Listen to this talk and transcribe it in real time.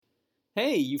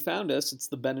Hey, you found us. It's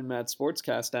the Ben and Matt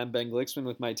Sportscast. I'm Ben Glicksman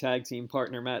with my tag team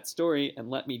partner Matt Story, and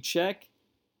let me check.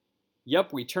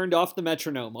 Yep, we turned off the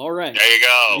metronome. All right. There you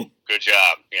go. Good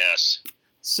job. Yes.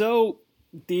 So,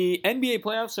 the NBA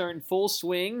playoffs are in full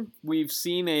swing. We've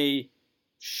seen a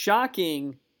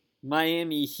shocking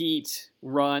Miami Heat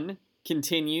run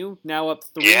continue, now up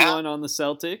 3-1 on the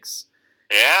Celtics.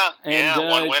 Yeah.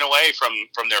 One win away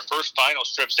from their first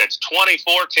finals trip since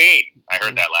 2014. I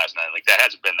heard that last night. Like, that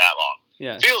hasn't been that long.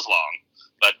 Yeah. Feels long,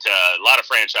 but a lot of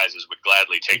franchises would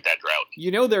gladly take that drought. You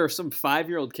know, there are some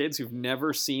 5-year-old kids who've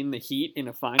never seen the Heat in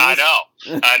a finals. I know.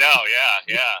 Yeah.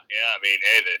 I mean,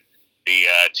 hey,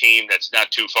 the team that's not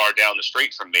too far down the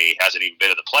street from me hasn't even been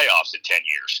to the playoffs in 10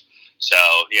 years. So,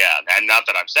 yeah, and not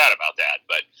that I'm sad about that,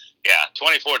 but, yeah,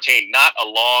 2014, not a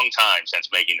long time since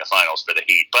making the finals for the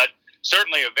Heat, but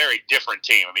certainly a very different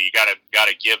team. I mean, you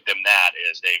gotta give them that.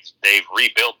 Is they've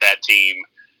rebuilt that team.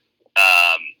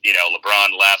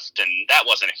 LeBron left, and that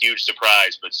wasn't a huge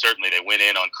surprise, but certainly they went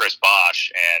in on Chris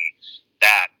Bosh, and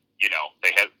that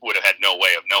they would have had no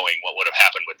way of knowing what would have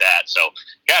happened with that. So,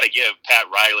 got to give Pat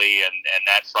Riley and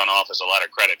that front office a lot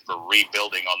of credit for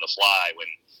rebuilding on the fly when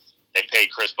they paid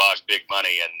Chris Bosh big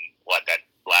money, and that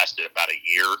lasted about a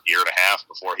year and a half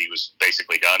before he was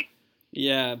basically done.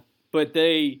 Yeah, but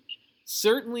they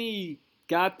certainly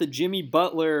got the Jimmy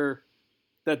Butler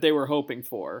that they were hoping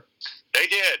for. They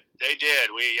did.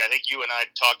 I think you and I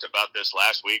talked about this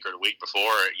last week or the week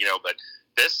before, but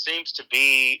this seems to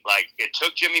be like it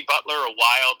took Jimmy Butler a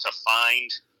while to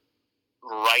find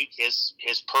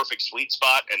his perfect sweet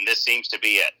spot, and this seems to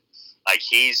be it. Like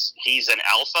he's an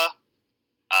alpha.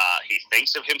 He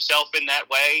thinks of himself in that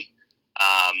way,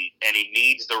 and he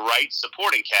needs the right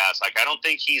supporting cast. Like, I don't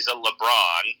think he's a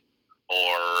LeBron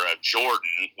or a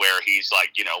Jordan where he's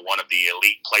like, one of the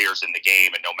elite players in the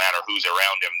game, and no matter who's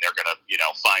around him, they're going to,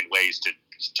 find ways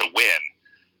to win.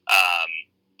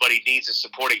 But he needs a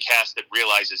supporting cast that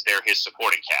realizes they're his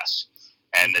supporting cast.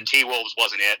 And the T-Wolves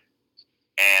wasn't it,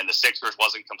 and the Sixers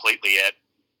wasn't completely it,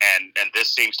 and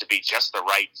this seems to be just the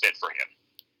right fit for him.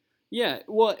 Yeah,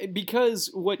 well, because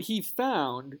what he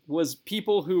found was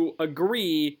people who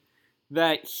agree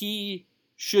that he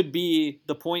should be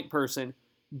the point person,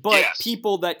 but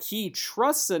people that he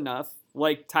trusts enough,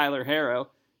 like Tyler Herro,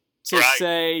 to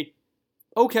say,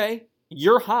 okay,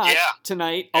 you're hot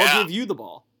tonight, I'll give you the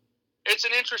ball. It's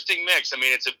an interesting mix. I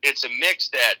mean, it's a mix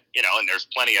that, and there's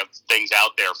plenty of things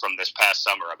out there from this past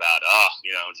summer about,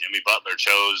 Jimmy Butler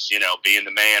chose, being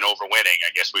the man over winning.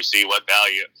 I guess we see what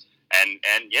value. And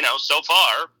so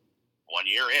far, 1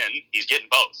 year in, he's getting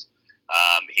both.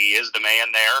 He is the man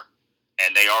there,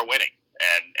 and they are winning.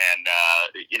 And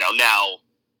now,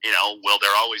 will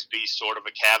there always be sort of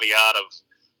a caveat of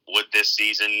would this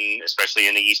season, especially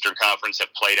in the Eastern Conference,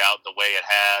 have played out the way it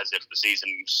has if the season,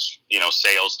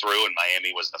 sails through and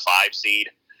Miami was the 5 seed?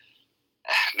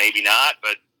 Maybe not,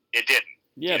 but it didn't.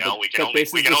 Yeah, we can only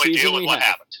deal with what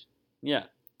happened. Yeah.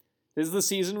 This is the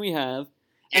season we have.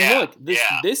 And look,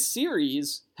 this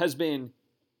series has been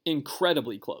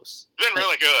incredibly close. It's been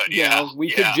really good, yeah. We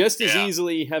could just as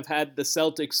easily have had the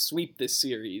Celtics sweep this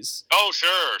series. Oh,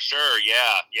 sure,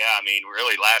 yeah. I mean,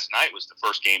 really, last night was the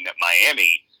first game that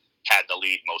Miami had the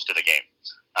lead most of the game.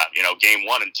 Game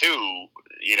 1 and 2,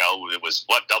 it was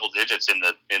double digits in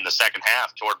the second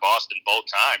half toward Boston both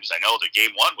times. I know that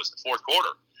game 1 was the fourth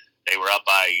quarter. They were up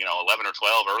by 11 or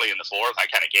 12 early in the fourth. I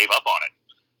kind of gave up on it.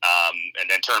 And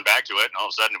then turned back to it, and all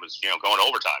of a sudden it was, going to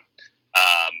overtime.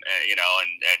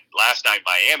 And last night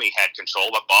Miami had control,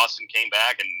 but Boston came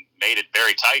back and made it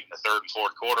very tight in the third and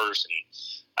fourth quarters. And,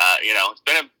 it's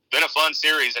been a fun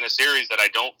series, and a series that I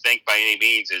don't think by any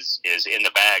means is in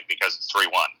the bag because it's 3-1.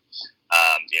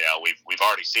 We've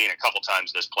already seen a couple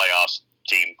times this playoffs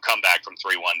team come back from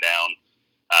 3-1 down.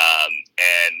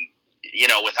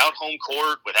 Without home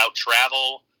court, without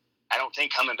travel, I don't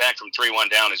think coming back from 3-1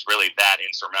 down is really that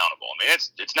insurmountable. I mean,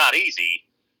 it's not easy,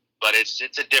 but it's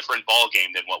a different ball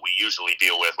game than what we usually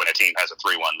deal with when a team has a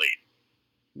 3-1 lead.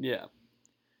 Yeah.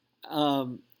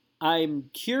 I'm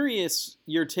curious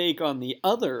your take on the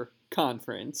other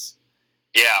conference.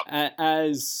 Yeah.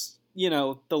 As,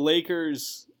 the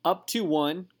Lakers up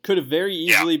 2-1 could have very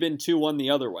easily been 2-1 the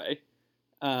other way.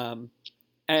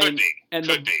 Could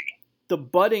be. The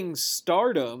budding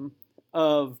stardom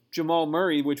of Jamal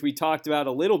Murray, which we talked about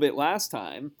a little bit last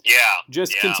time,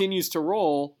 continues to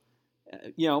roll,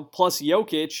 plus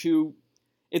Jokic, who,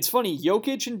 it's funny,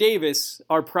 Jokic and Davis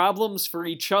are problems for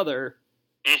each other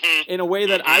in a way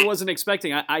that I wasn't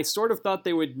expecting. I sort of thought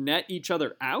they would net each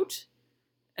other out,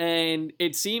 and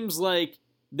it seems like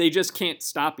they just can't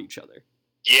stop each other.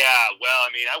 Yeah, well, I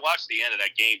mean, I watched the end of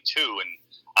that game, too, and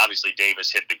obviously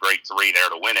Davis hit the great three there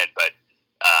to win it, but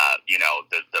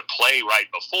the play right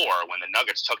before when the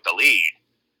Nuggets took the lead,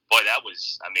 boy, that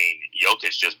was,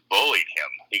 Jokic just bullied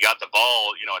him. He got the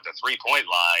ball, at the 3-point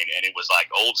line, and it was like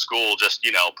old school, just,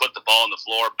 put the ball on the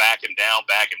floor, back him down,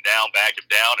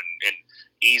 and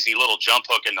easy little jump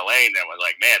hook in the lane. That was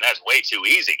like, man, that's way too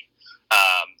easy.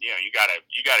 You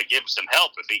gotta give him some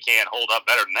help if he can't hold up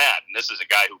better than that. And this is a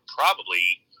guy who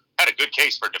probably had a good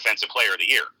case for Defensive Player of the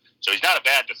Year. So he's not a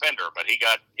bad defender, but he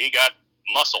got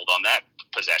muscled on that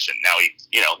possession. Now he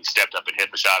stepped up and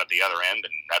hit the shot at the other end,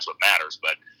 and that's what matters.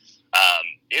 But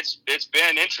it's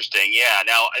been interesting. Yeah.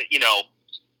 Now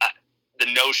the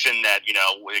notion that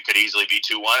it could easily be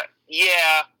 2-1.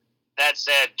 Yeah. That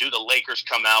said, do the Lakers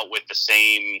come out with the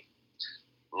same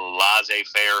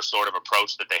laissez-faire sort of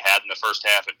approach that they had in the first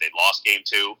half if they'd lost Game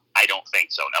 2? I don't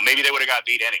think so. Now, maybe they would have got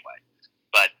beat anyway.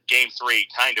 But Game 3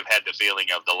 kind of had the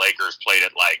feeling of the Lakers played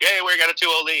it like, hey, we got a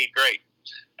 2-0 lead, great.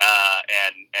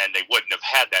 And they wouldn't have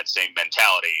had that same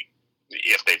mentality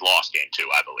if they'd lost Game 2,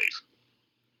 I believe.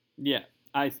 Yeah,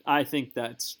 I think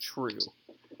that's true.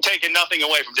 Taking nothing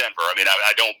away from Denver.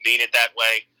 I don't mean it that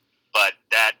way, but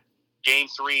that Game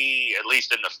 3, at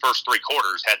least in the first 3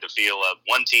 quarters, had the feel of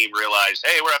one team realized,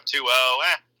 hey, we're up 2-0,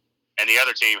 and the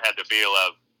other team had the feel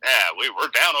of,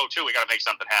 we're down 0-2, we got to make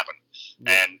something happen.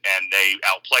 Yeah. And they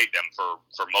outplayed them for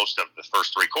most of the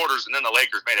first 3 quarters, and then the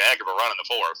Lakers made a heck of a run in the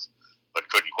fourth, but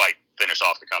couldn't quite finish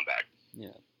off the comeback.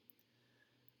 Yeah.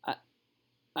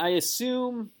 I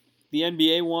assume the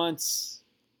NBA wants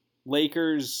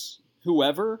Lakers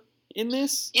whoever in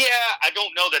this? Yeah, I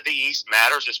don't know that the East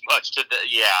matters as much to the.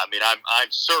 Yeah, I'm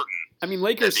certain.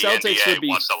 Lakers Celtics would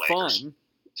be fun.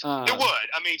 It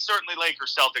would. Certainly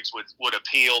Lakers Celtics would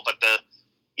appeal, but the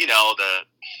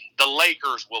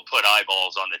Lakers will put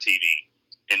eyeballs on the TV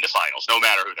in the finals, no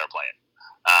matter who they're playing.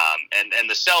 And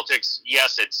the Celtics,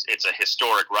 yes, it's a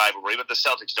historic rivalry, but the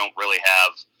Celtics don't really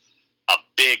have a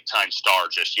big time star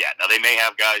just yet. Now they may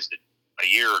have guys that a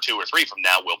year or 2 or 3 from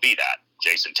now will be that.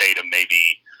 Jason Tatum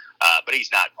maybe. But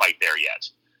he's not quite there yet.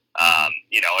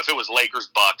 If it was Lakers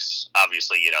Bucks,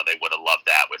 obviously, they would have loved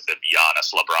that with the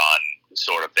Giannis LeBron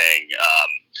sort of thing.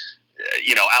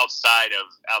 Outside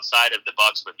of the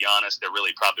Bucks with Giannis, there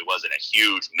really probably wasn't a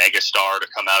huge megastar to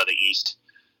come out of the East.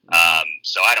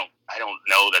 So I don't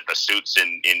know that the suits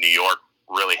in New York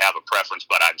really have a preference,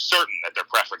 but I'm certain that their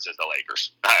preference is the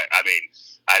Lakers.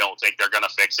 I don't think they're going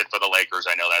to fix it for the Lakers.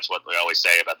 I know that's what we always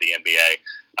say about the NBA.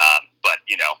 But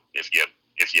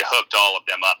if you hooked all of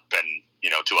them up and,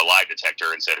 to a lie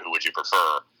detector and said, who would you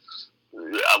prefer?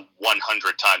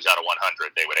 100 times out of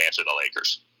 100, they would answer the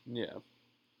Lakers. Yeah.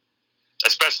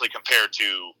 Especially compared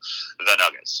to the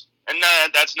Nuggets. And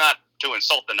that's not to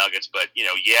insult the Nuggets, but,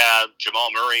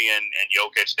 Jamal Murray and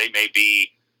Jokic, they may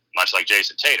be, much like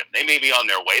Jason Tatum, they may be on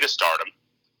their way to stardom,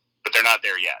 but they're not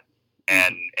there yet.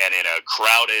 And in a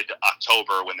crowded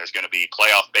October when there's going to be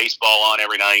playoff baseball on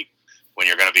every night, when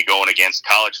you're going to be going against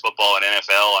college football and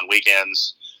NFL on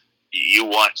weekends, you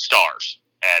want stars.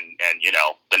 And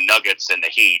the Nuggets and the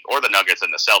Heat, or the Nuggets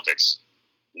and the Celtics,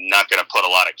 not going to put a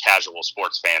lot of casual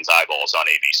sports fans' eyeballs on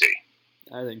ABC.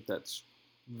 I think that's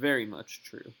very much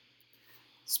true.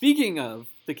 Speaking of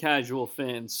the casual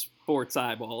fans' sports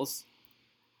eyeballs,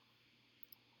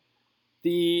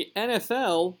 the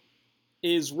NFL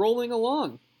is rolling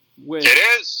along with... It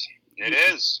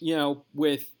is.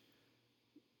 With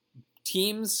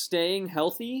teams staying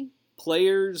healthy,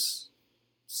 players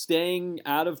staying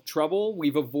out of trouble.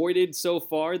 We've avoided so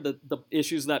far the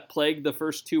issues that plagued the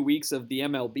first 2 weeks of the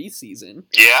MLB season.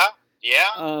 Yeah.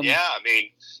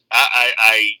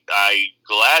 I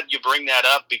glad you bring that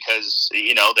up because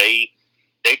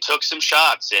they took some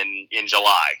shots in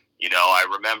July. I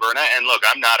remember, and look,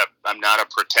 I'm not a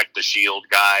protect the shield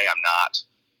guy. I'm not.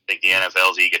 I think the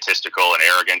NFL is egotistical and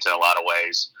arrogant in a lot of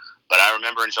ways. But I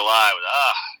remember in July,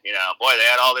 boy, they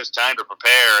had all this time to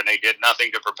prepare, and they did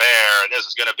nothing to prepare, and this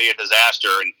is going to be a disaster.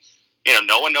 And,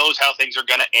 no one knows how things are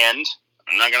going to end.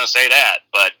 I'm not going to say that,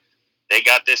 but they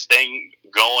got this thing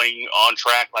going on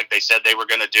track like they said they were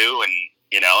going to do. And,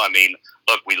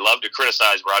 look, we love to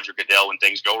criticize Roger Goodell when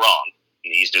things go wrong,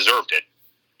 and he's deserved it.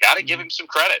 Got to give him some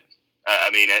credit.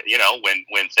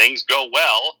 When things go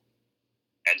well,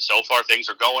 and so far things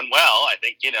are going well, I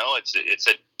think, it's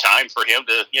a time for him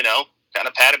to, kind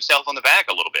of pat himself on the back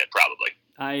a little bit, probably.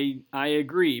 I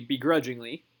agree,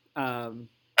 begrudgingly. I'm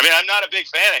not a big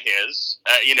fan of his,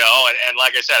 and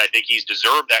like I said, I think he's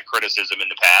deserved that criticism in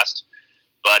the past.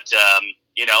 But,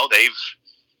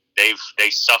 they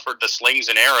suffered the slings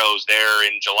and arrows there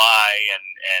in July,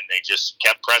 and they just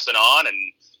kept pressing on,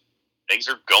 and things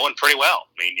are going pretty well.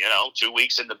 I mean, 2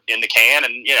 weeks in the can,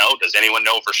 and does anyone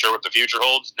know for sure what the future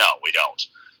holds? No, we don't.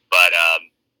 But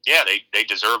yeah, they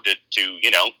deserved it to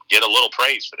get a little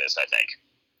praise for this, I think.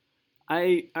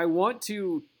 I want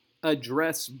to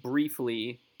address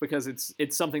briefly, because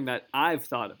it's something that I've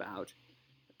thought about,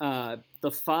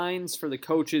 the fines for the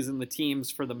coaches and the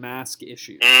teams for the mask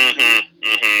issue.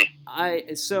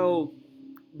 So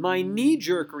my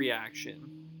knee-jerk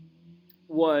reaction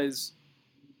was,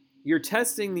 you're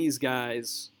testing these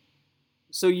guys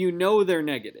so they're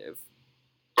negative.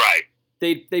 Right.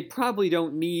 They probably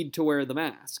don't need to wear the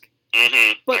mask.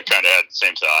 But I kind of had the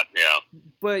same thought, yeah.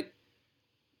 But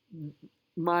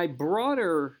my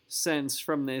broader sense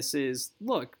from this is,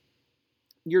 look,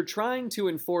 you're trying to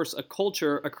enforce a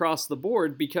culture across the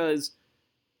board, because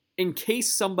in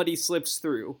case somebody slips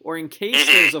through, or in case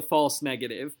there's a false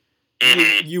negative,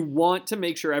 you want to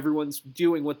make sure everyone's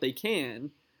doing what they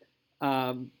can.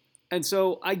 And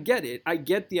so I get it. I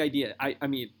get the idea. I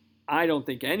mean, I don't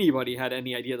think anybody had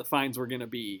any idea the fines were going to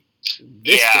be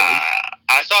this big.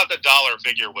 I thought the dollar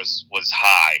figure was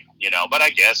high, but I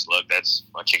guess, look, that's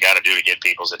what you got to do to get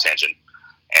people's attention.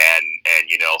 And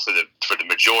for the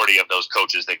majority of those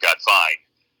coaches that got fined,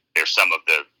 they're some of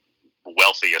the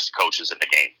wealthiest coaches in the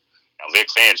game. Now, Vic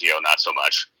Fangio, not so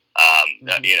much,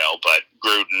 but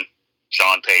Gruden,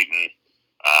 Sean Payton,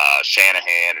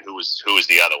 Shanahan, and who was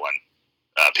the other one?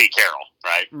 Pete Carroll,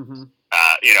 right?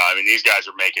 These guys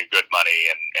are making good money,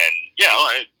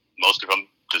 and most of them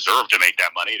deserve to make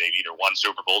that money. They've either won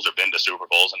Super Bowls or been to Super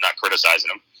Bowls. I'm not criticizing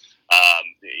them,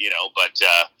 but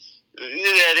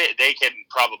they can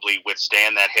probably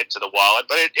withstand that hit to the wallet.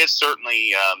 But it's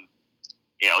certainly,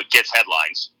 it gets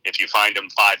headlines if you find them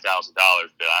 $5,000.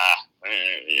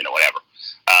 Whatever.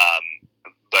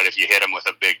 But if you hit them with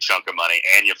a big chunk of money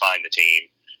and you find the team,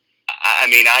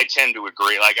 I tend to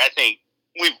agree. Like, I think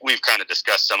we've kind of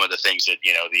discussed some of the things that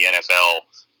the NFL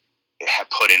have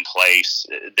put in place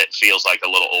that feels like a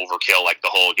little overkill. Like the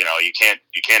whole, you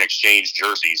can't exchange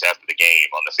jerseys after the game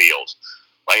on the field.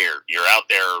 Like you're out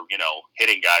there,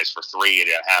 hitting guys for 3.5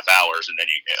 hours, and then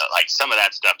like some of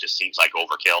that stuff just seems like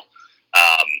overkill.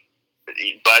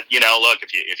 But look,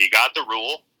 if you got the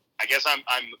rule, I guess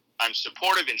I'm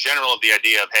supportive in general of the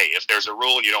idea of, hey, if there's a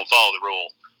rule and you don't follow the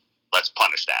rule, let's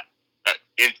punish that.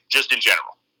 Just in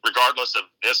general, regardless of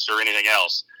this or anything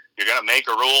else, you're going to make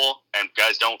a rule and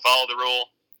guys don't follow the rule,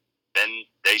 then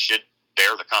they should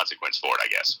bear the consequence for it, I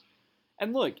guess.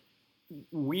 And look,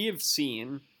 we have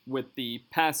seen with the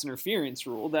pass interference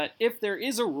rule that if there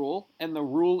is a rule and the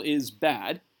rule is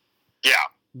bad,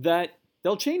 that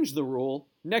they'll change the rule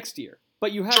next year.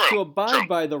 But you have to abide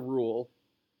by the rule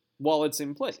while it's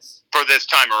in place. For this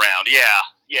time around, yeah.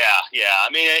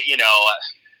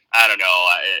 I don't know.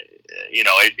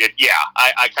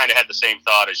 I kind of had the same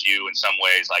thought as you in some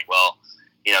ways. Like, well,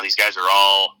 these guys are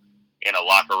all in a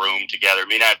locker room together.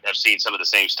 I've seen some of the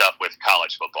same stuff with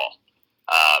college football.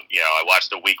 I watched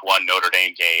the Week 1 Notre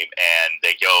Dame game, and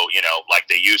they go, like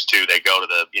they used to. They go to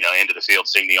the end of the field,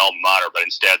 sing the alma mater, but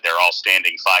instead they're all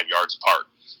standing 5 yards apart.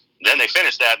 And then they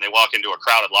finish that, and they walk into a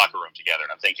crowded locker room together.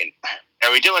 And I'm thinking,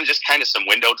 are we doing just kind of some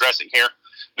window dressing here?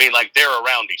 Like they're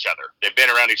around each other. They've been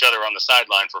around each other on the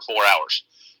sideline for 4 hours.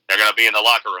 They're going to be in the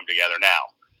locker room together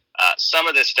now. Some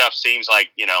of this stuff seems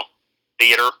like,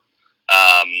 theater.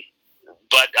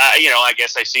 But I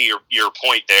guess I see your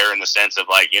point there in the sense of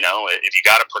like, if you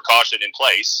got a precaution in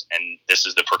place, and this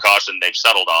is the precaution they've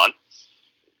settled on,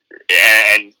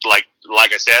 and like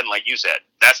I said, and like you said,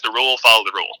 that's the rule, follow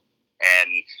the rule.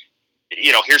 And,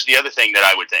 here's the other thing that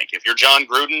I would think. If you're John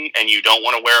Gruden and you don't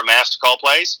want to wear a mask to call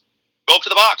plays, go up to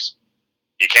the box.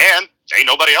 You can. There ain't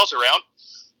nobody else around.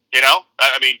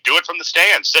 Do it from the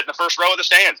stands. Sit in the first row of the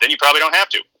stands. Then you probably don't have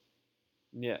to.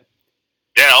 Yeah.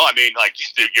 Like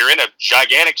you're in a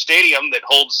gigantic stadium that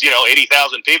holds,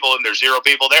 80,000 people and there's 0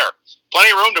 people there.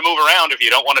 Plenty of room to move around if you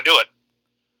don't want to do it.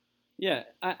 Yeah,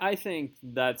 I think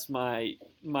that's my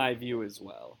view as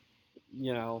well.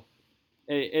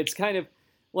 It's kind of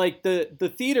like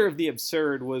the theater of the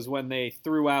absurd was when they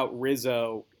threw out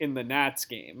Rizzo in the Nats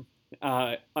game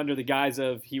under the guise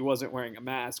of he wasn't wearing a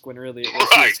mask when really it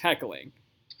was he was heckling.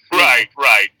 Right.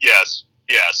 Yes.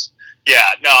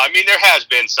 Yeah, no, there has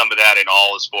been some of that in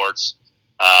all the sports.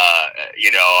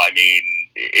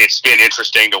 It's been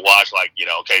interesting to watch, like,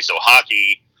 okay, so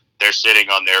hockey, they're sitting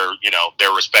on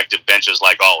their respective benches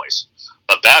like always.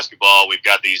 But basketball, we've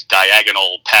got these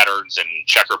diagonal patterns and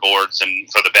checkerboards and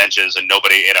for the benches and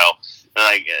nobody,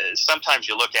 sometimes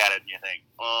you look at it and you think,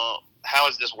 well, how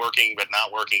is this working but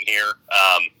not working here?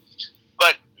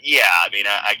 But, yeah, I mean,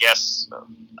 I guess,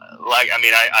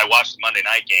 I watched the Monday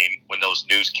night game when those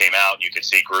news came out. And you could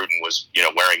see Gruden was,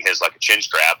 wearing his like a chin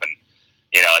strap, and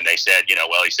and they said,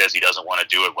 well, he says he doesn't want to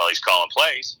do it while he's calling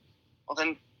plays. Well,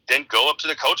 then go up to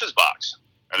the coach's box.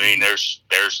 I mean, there's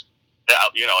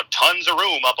tons of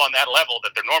room up on that level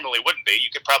that there normally wouldn't be. You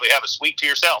could probably have a suite to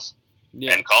yourself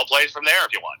and call plays from there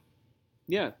if you want.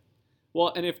 Yeah.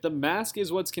 Well, and if the mask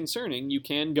is what's concerning, you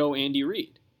can go Andy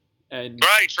Reid.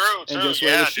 Right, true. Just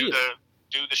wear the shield.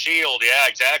 Do the shield. Yeah,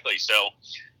 exactly. So,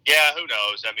 yeah, who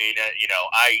knows? I mean,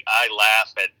 I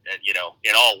laugh at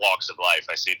in all walks of life.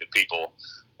 I see the people,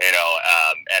 and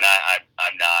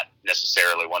I'm not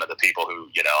necessarily one of the people who,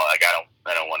 I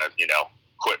don't want to,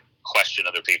 question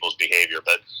other people's behavior,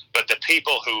 but the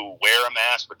people who wear a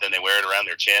mask, but then they wear it around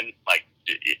their chin, like,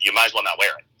 you might as well not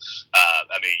wear it.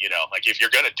 I mean, like, if you're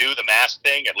going to do the mask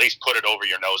thing, at least put it over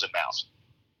your nose and mouth.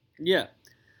 Yeah.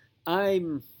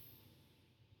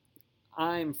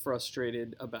 I'm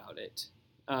frustrated about it.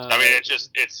 I mean,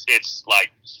 it's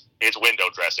like, it's window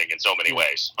dressing in so many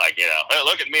ways. Like, hey,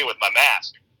 look at me with my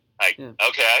mask. Like,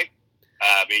 okay.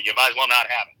 I mean, you might as well not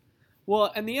have it.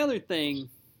 Well, and the other thing,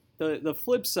 the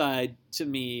flip side to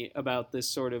me about this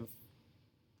sort of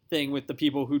thing with the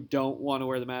people who don't want to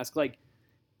wear the mask, like,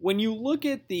 when you look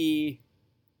at the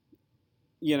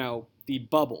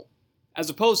bubble,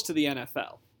 as opposed to the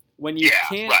NFL, when you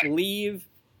can't leave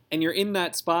and you're in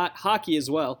that spot, hockey as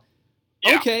well.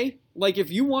 Yeah. Okay, like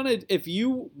if you want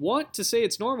to say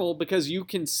it's normal because you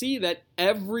can see that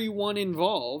everyone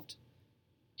involved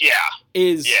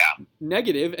is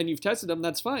negative and you've tested them,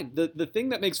 that's fine. The thing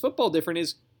that makes football different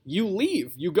is you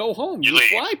leave, you go home, you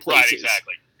fly places. Right,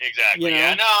 exactly.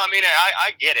 Yeah, no, I mean,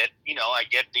 I get it. I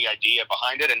get the idea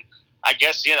behind it, and I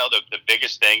guess the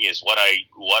biggest thing is what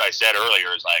I said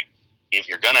earlier is, like, if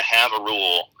you're gonna have a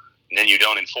rule and then you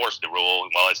don't enforce the rule,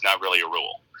 well, it's not really a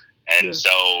rule. And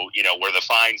so, were the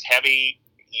fines heavy?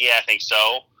 Yeah, I think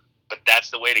so. But that's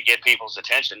the way to get people's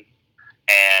attention.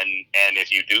 And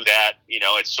if you do that,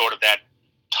 it's sort of that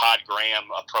Todd Graham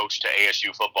approach to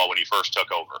ASU football when he first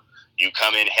took over. You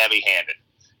come in heavy-handed,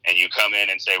 and you come in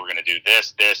and say, we're going to do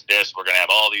this, this, this. We're going to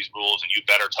have all these rules, and you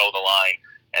better toe the line.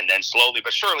 And then slowly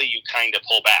but surely, you kind of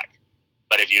pull back.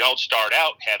 But if you don't start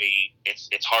out heavy,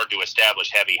 it's hard to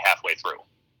establish heavy halfway through.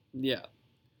 Yeah.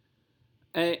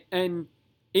 And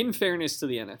in fairness to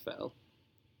the NFL,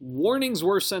 warnings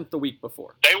were sent the week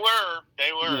before. They were,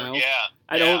 yeah.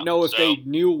 I don't know if they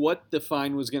knew what the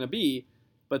fine was going to be,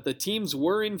 but the teams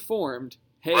were informed,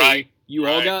 hey, you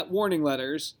all got warning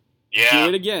letters. Yeah. Do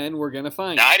it again, we're going to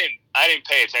fine you. I didn't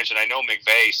pay attention. I know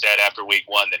McVay said after week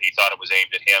 1 that he thought it was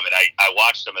aimed at him, and I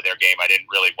watched some of their game. I didn't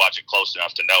really watch it close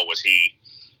enough to know was he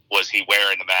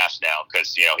wearing the mask now,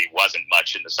 because he wasn't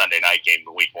much in the Sunday night game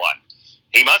in week 1.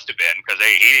 He must have been, because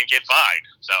he didn't get fined.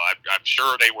 So I'm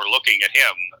sure they were looking at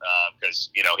him because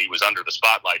he was under the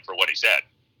spotlight for what he said.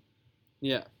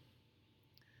 Yeah.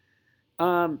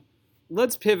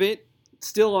 Let's pivot.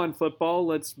 Still on football.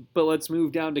 Let's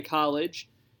move down to college.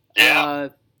 Yeah.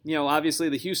 Obviously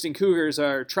the Houston Cougars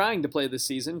are trying to play this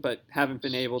season, but haven't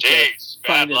been able to.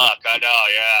 Bad luck. I know.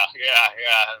 Yeah.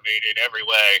 I mean, in every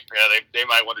way, they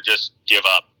might want to just give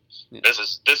up. Yeah. This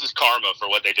is karma for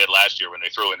what they did last year when they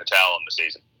threw in the towel in the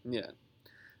season. Yeah.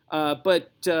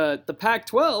 But the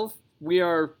Pac-12, we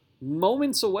are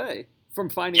moments away from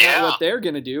finding out what they're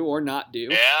going to do or not do.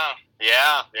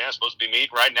 Yeah. Supposed to be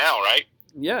meeting right now, right?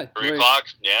 Yeah. 3 o'clock.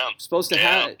 Yeah. Supposed to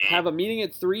have a meeting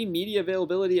at 3, media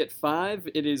availability at 5.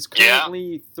 It is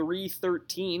currently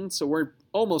 3:13, so we're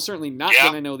almost certainly not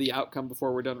going to know the outcome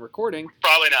before we're done recording.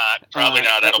 Probably not.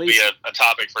 That'll be a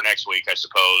topic for next week, I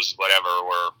suppose, whatever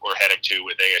we're heading to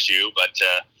with ASU. But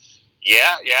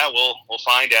we'll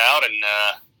find out, and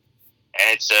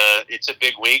it's a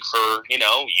big week for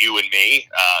you and me,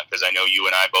 because I know you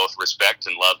and I both respect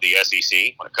and love the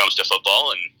SEC when it comes to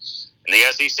football, and the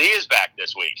SEC is back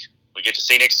this week. We get to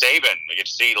see Nick Saban. We get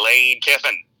to see Lane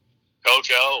Kiffin,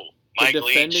 Coach O, Mike Leach.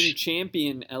 The defending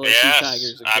champion LSU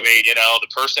Tigers. I mean, the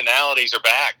personalities are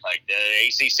back. Like, the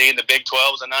ACC and the Big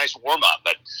 12 is a nice warm-up,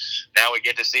 but now we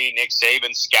get to see Nick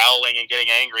Saban scowling and getting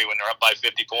angry when they're up by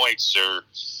 50 points, or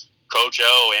Coach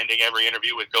O ending every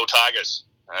interview with Go Tigers.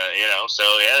 So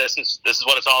this is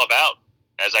what it's all about.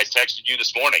 As I texted you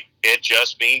this morning, it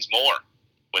just means more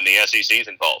when the SEC is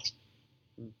involved.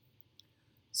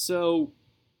 So,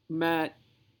 Matt,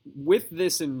 with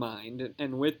this in mind,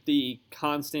 and with the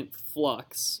constant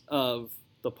flux of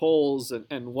the polls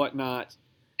and whatnot,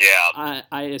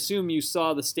 I assume you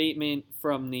saw the statement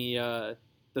from the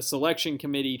selection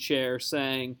committee chair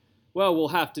saying, well, we'll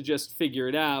have to just figure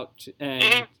it out,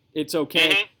 and it's okay.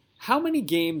 Mm-hmm. How many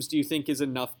games do you think is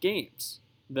enough games?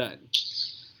 then?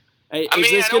 Is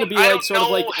this going to be like sort of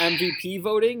like MVP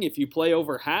voting? If you play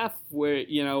over half, where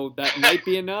that might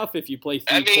be enough. If you play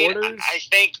three quarters,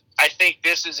 I think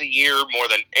this is a year more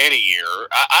than any year.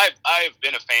 I've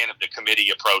been a fan of the committee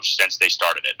approach since they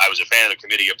started it. I was a fan of the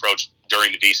committee approach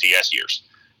during the BCS years,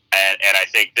 and I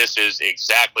think this is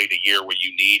exactly the year where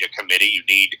you need a committee. You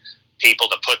need people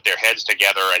to put their heads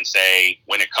together and say,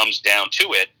 when it comes down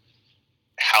to it,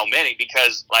 how many?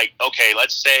 Because,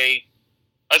 let's say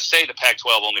the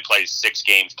Pac-12 only plays 6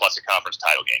 games plus a conference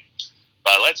title game.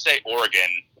 But let's say Oregon,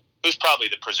 who's probably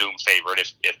the presumed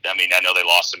favorite, I know they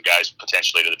lost some guys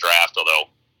potentially to the draft, although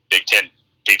Big Ten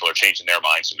people are changing their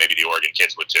minds, so maybe the Oregon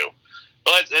kids would too.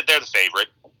 But they're the favorite,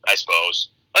 I suppose.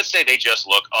 Let's say they just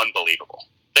look unbelievable.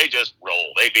 They just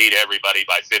roll. They beat everybody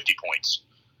by 50 points.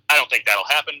 I don't think that'll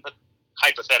happen, but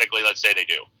hypothetically, let's say they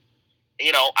do.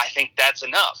 I think that's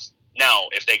enough. Now,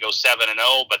 if they go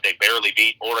 7-0, but they barely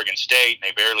beat Oregon State and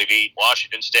they barely beat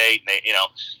Washington State, and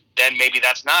then maybe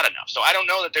that's not enough. So I don't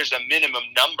know that there's a minimum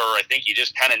number. I think you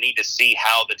just kind of need to see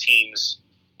how the teams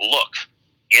look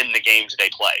in the games they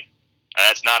play.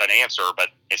 That's not an answer, but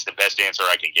it's the best answer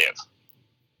I can give.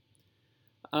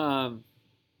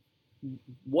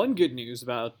 One good news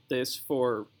about this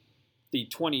for the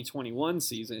 2021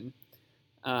 season,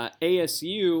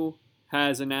 ASU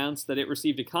has announced that it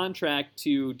received a contract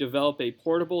to develop a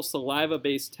portable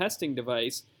saliva-based testing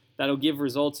device that'll give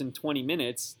results in 20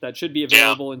 minutes that should be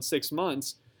available in 6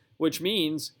 months, which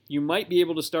means you might be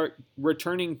able to start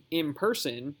returning in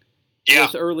person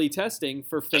with early testing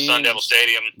for fans. The Sun Devil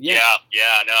Stadium.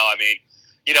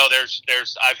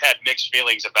 I've had mixed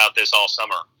feelings about this all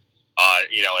summer.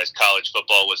 As college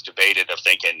football was debated, of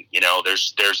thinking,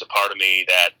 there's a part of me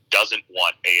that doesn't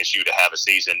want ASU to have a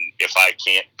season if I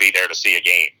can't be there to see a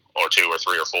game or 2 or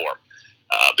 3 or 4.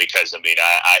 Because,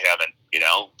 I haven't,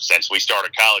 since we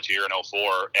started college here in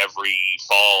 2004, every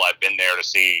fall I've been there to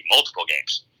see multiple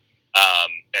games.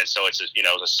 And so it's,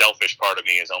 the selfish part of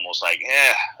me is almost like,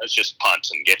 let's just punt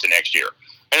and get to next year.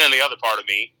 And then the other part of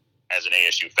me, as an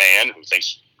ASU fan who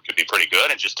thinks could be pretty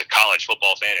good, and just a college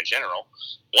football fan in general,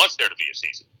 wants there to be a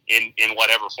season in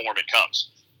whatever form it comes.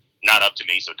 Not up to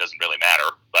me, so it doesn't really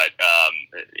matter. But,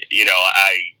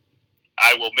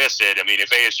 I will miss it. If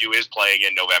ASU is playing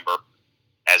in November,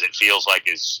 as it feels like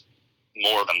is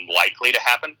more than likely to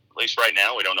happen, at least right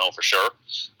now, we don't know for sure,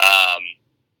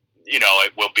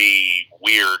 it will be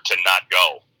weird to not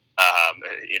go,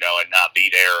 and not be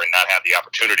there and not have the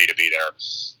opportunity to be there.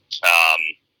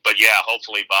 But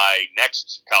hopefully by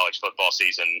next college football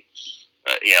season,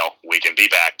 we can be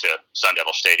back to Sun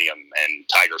Devil Stadium and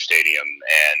Tiger Stadium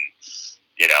and,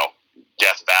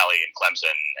 Death Valley and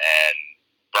Clemson and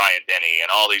Bryant-Denny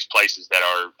and all these places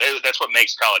that's what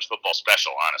makes college football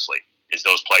special, honestly, is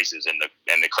those places and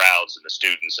the crowds and the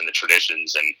students and the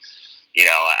traditions. And,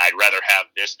 I'd rather have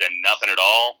this than nothing at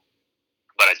all,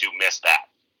 but I do miss that.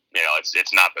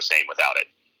 It's not the same without it.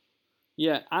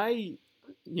 Yeah, I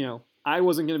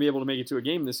wasn't going to be able to make it to a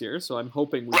game this year, so I'm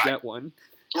hoping we get one.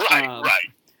 Right.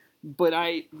 But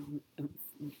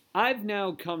I've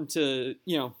now come to,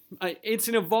 it's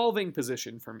an evolving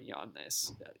position for me on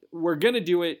this. We're going to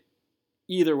do it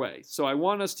either way. So I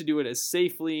want us to do it as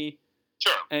safely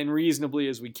and reasonably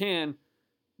as we can,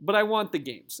 but I want the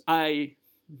games.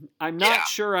 I'm not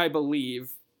sure I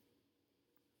believe,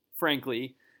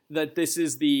 frankly, that this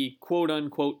is the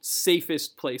quote-unquote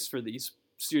safest place for these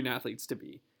student-athletes to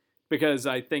be. Because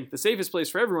I think the safest place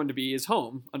for everyone to be is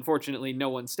home. Unfortunately, no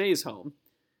one stays home.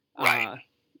 Right.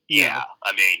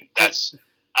 That's...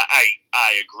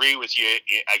 I agree with you,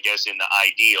 I guess, in the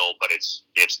ideal, but it's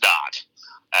not.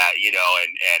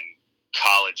 And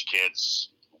college kids,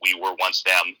 we were once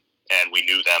them, and we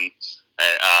knew them,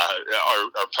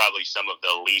 are probably some of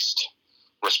the least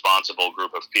responsible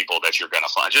group of people that you're going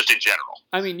to find, just in general.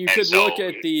 You could look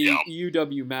at the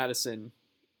UW-Madison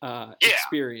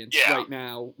experience right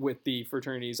now with the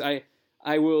fraternities. I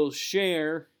will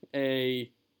share a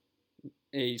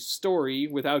story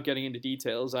without getting into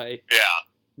details. I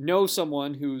know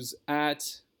someone who's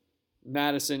at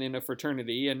Madison in a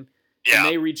fraternity, and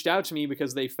they reached out to me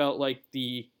because they felt like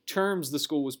the terms the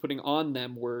school was putting on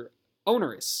them were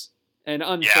onerous and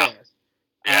unfair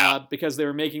because they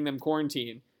were making them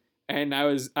quarantine. And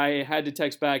I had to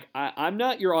text back, I'm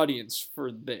not your audience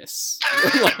for this.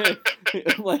 I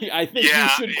think you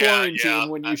should quarantine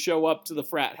when you show up to the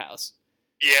frat house.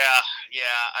 Yeah.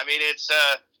 It's,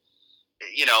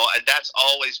 that's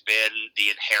always been the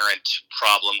inherent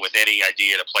problem with any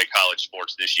idea to play college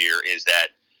sports this year is that,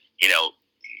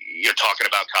 you're talking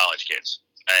about college kids.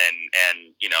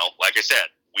 And like I said,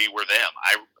 we were them.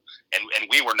 And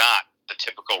we were not the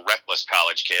typical reckless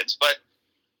college kids, but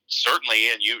certainly,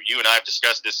 and you and I have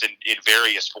discussed this in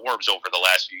various forms over the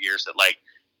last few years, that like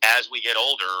as we get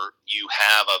older, you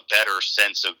have a better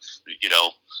sense of,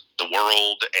 the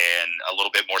world and a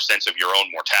little bit more sense of your own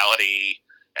mortality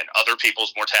and other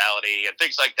people's mortality and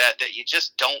things like that you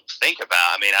just don't think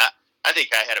about. I mean, I think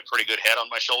I had a pretty good head on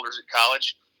my shoulders at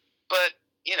college, but,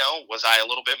 was I a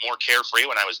little bit more carefree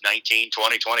when I was 19,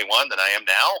 20, 21 than I am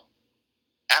now?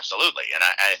 Absolutely. And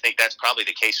I think that's probably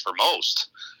the case for most.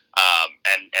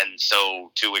 And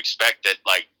so to expect that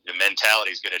like the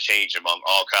mentality is going to change among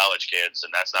all college kids,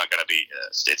 and that's not going to be,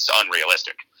 it's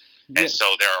unrealistic. Yeah. And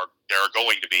so there are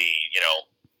going to be,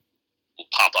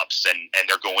 pop-ups and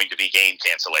there are going to be game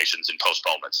cancellations and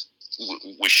postponements.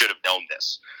 We should have known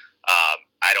this.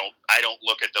 I don't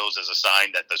look at those as a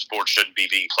sign that the sport shouldn't be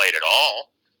being played at all.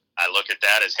 I look at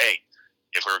that as, hey,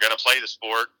 if we were going to play the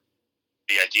sport,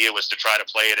 the idea was to try to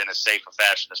play it in as safe a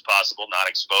fashion as possible, not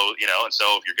expose, and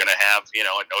so if you're going to have,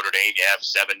 at Notre Dame, you have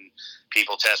 7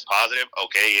 people test positive.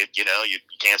 Okay. You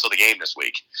cancel the game this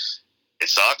week. It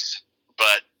sucks,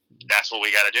 but that's what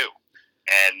we got to do.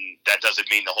 And that doesn't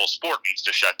mean the whole sport needs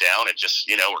to shut down. It just,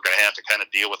 we're going to have to kind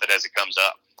of deal with it as it comes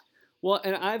up. Well,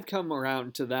 and I've come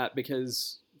around to that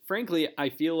because, frankly, I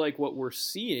feel like what we're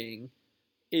seeing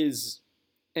is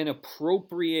an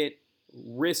appropriate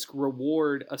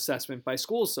risk-reward assessment by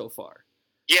schools so far.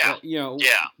 Yeah.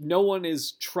 No one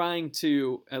is trying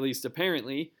to, at least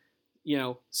apparently,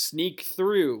 sneak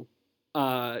through.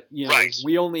 Right.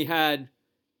 We only had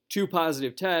 2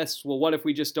 positive tests. Well, what if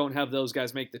we just don't have those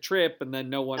guys make the trip and then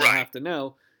no one will have to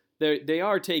know? They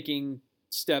are taking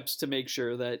steps to make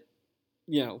sure that,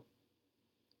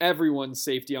 everyone's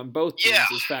safety on both teams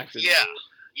is factored in.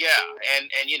 Yeah, and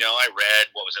I read,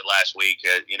 what was it last week,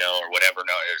 or whatever.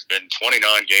 No, there's been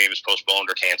 29 games postponed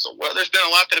or canceled. Well, there's been a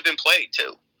lot that have been played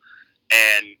too,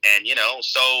 and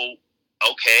so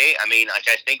okay. I mean, like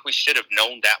I think we should have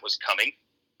known that was coming.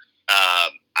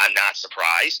 I'm not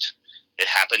surprised. It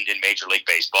happened in Major League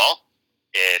Baseball.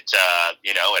 It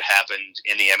happened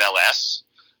in the MLS.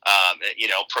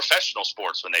 Professional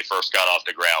sports when they first got off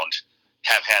the ground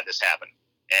have had this happen.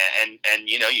 And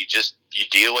you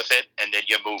deal with it and then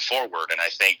you move forward. And I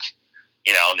think,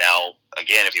 now,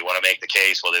 again, if you want to make the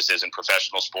case, well, this isn't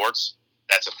professional sports,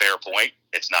 that's a fair point.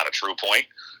 It's not a true point,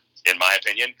 in my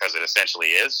opinion, because it essentially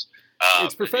is.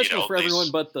 It's professional for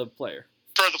everyone but the player.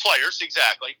 For the players,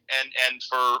 exactly. And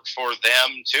for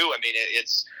them, too. I mean,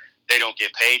 they don't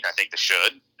get paid. I think they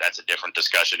should. That's a different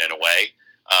discussion in a way.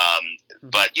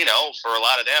 But, for a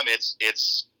lot of them, it's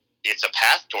a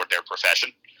path toward their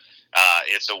profession.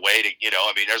 It's a way to,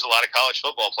 there's a lot of college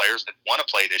football players that want to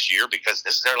play this year because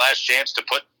this is their last chance to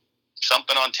put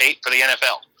something on tape for the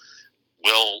NFL.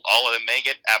 Will all of them make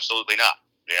it? Absolutely not.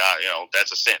 Yeah,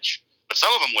 that's a cinch. But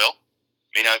some of them will.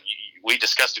 I mean, we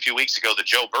discussed a few weeks ago that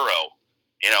Joe Burrow,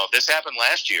 if this happened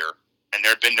last year and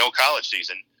there had been no college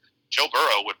season, Joe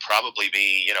Burrow would probably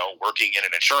be, working in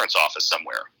an insurance office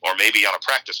somewhere or maybe on a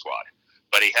practice squad.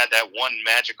 But he had that one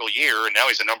magical year, and now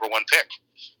he's a number 1 pick.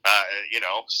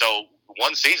 So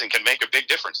one season can make a big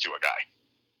difference to a guy.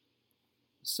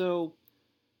 So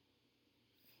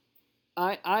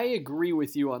I agree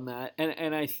with you on that.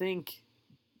 And I think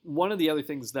one of the other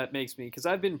things that makes me, because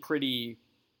I've been pretty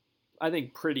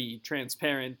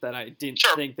transparent that I didn't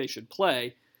think they should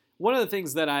play. One of the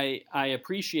things that I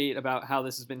appreciate about how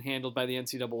this has been handled by the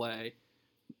NCAA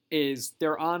is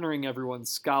they're honoring everyone's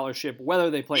scholarship, whether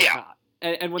they play or not.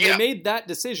 And when they made that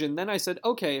decision, then I said,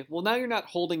 okay, well, now you're not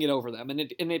holding it over them, and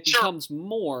it becomes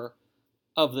more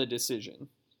of the decision.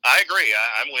 I agree.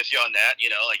 I'm with you on that.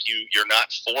 You're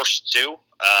not forced to.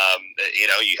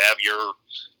 You have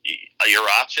your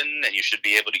option, and you should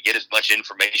be able to get as much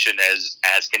information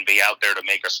as can be out there to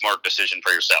make a smart decision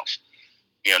for yourself.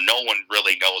 No one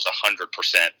really knows 100%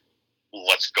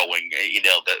 what's going,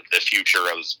 the future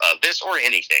of this or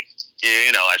anything.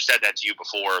 I've said that to you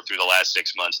before through the last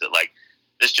 6 months that like,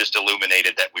 this just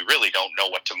illuminated that we really don't know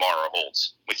what tomorrow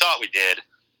holds. We thought we did.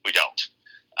 We don't.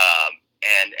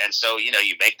 And so, you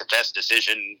make the best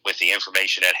decision with the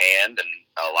information at hand. And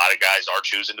a lot of guys are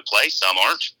choosing to play. Some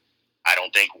aren't. I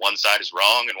don't think one side is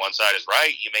wrong and one side is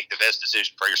right. You make the best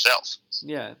decision for yourself.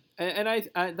 Yeah. And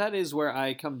I that is where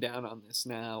I come down on this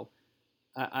now.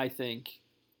 I think,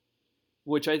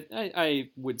 which I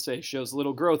would say shows a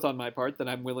little growth on my part that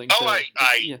I'm willing to.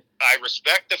 I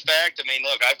respect the fact. I mean,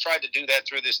 look, I've tried to do that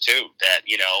through this too. That,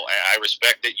 I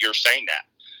respect that you're saying that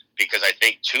because I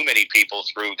think too many people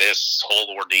through this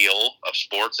whole ordeal of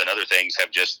sports and other things have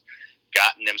just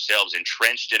gotten themselves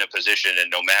entrenched in a position,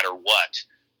 and no matter what,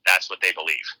 that's what they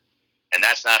believe. And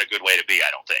that's not a good way to be,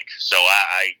 I don't think. So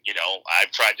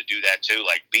I've tried to do that too.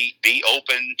 Like be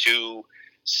open to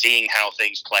seeing how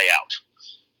things play out.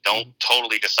 Don't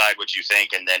totally decide what you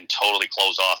think and then totally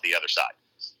close off the other side.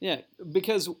 Yeah,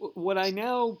 because what I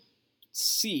now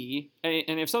see,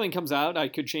 and if something comes out, I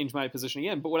could change my position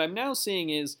again, but what I'm now seeing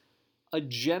is a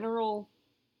general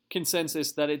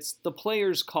consensus that it's the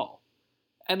player's call.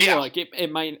 And look,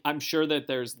 it might, I'm sure that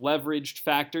there's leveraged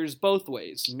factors both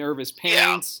ways. Nervous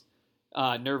parents,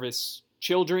 nervous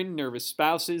children, nervous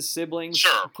spouses, siblings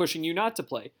pushing you not to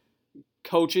play.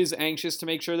 Coaches anxious to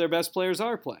make sure their best players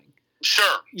are playing.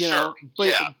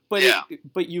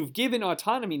 But you've given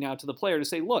autonomy now to the player to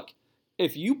say, look,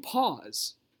 if you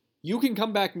pause, you can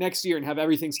come back next year and have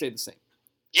everything stay the same.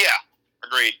 Yeah,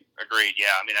 agreed. Yeah,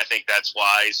 I mean, I think that's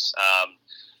wise. I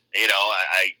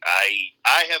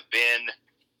have been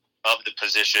of the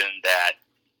position that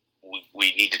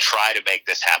we need to try to make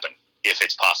this happen if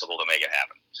it's possible to make it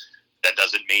happen. That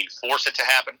doesn't mean force it to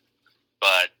happen,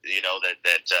 but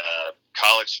that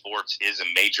college sports is a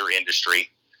major industry.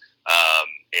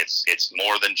 It's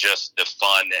more than just the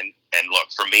fun and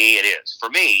look, for me it is. For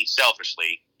me,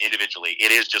 selfishly, individually,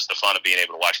 it is just the fun of being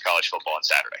able to watch college football on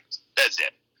Saturday. That's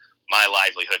it. My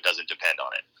livelihood doesn't depend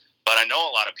on it. But I know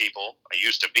a lot of people, I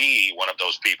used to be one of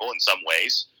those people in some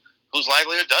ways, whose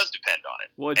livelihood does depend on it.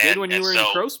 Well, it did when you were in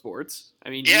pro sports. I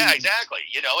mean, exactly.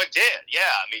 It did. Yeah,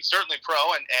 I mean, certainly pro,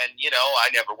 and I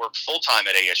never worked full-time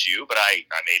at ASU, but I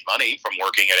made money from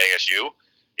working at ASU.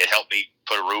 It helped me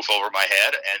put a roof over my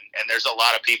head, and there's a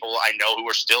lot of people I know who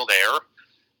are still there,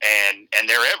 and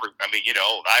they're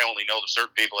I only know the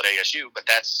certain people at ASU, but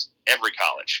that's every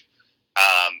college.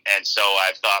 And so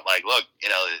I've thought, like, look,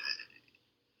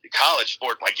 the college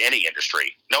sport, like any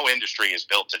industry, no industry is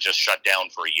built to just shut down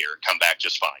for a year and come back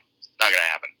just fine. Not going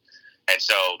to happen. And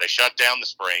so they shut down the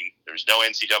spring. There's no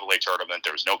NCAA tournament.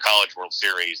 There was no College World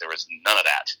Series. There was none of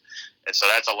that. And so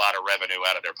that's a lot of revenue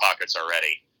out of their pockets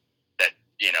already. That,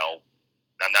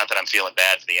 not that I'm feeling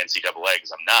bad for the NCAA,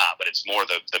 because I'm not, but it's more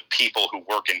the people who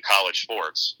work in college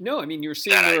sports. No, I mean, you're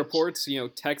seeing the reports,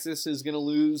 Texas is going to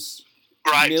lose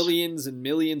millions and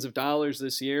millions of dollars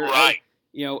this year. Right.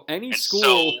 Any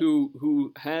school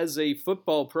who has a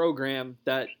football program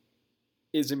that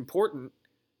is important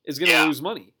is going to lose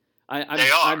money.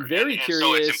 I'm very curious.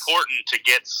 So it's important to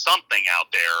get something out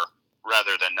there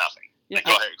rather than nothing. Yeah,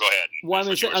 go ahead. Well,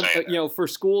 I'm saying, for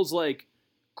schools like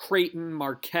Creighton,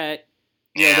 Marquette,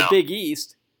 the Big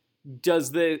East,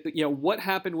 does what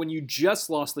happened when you just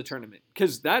lost the tournament?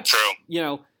 Because that's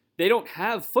true. They don't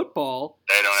have football.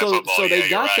 So they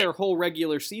got their whole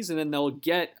regular season, and they'll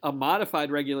get a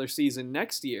modified regular season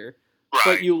next year. Right,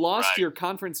 but you lost your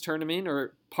conference tournament,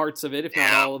 or parts of it, if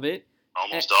not all of it.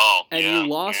 Almost all. And you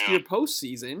lost your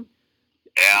postseason.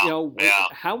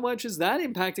 How much is that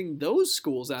impacting those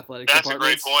schools' athletic departments? That's a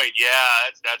great point. Yeah,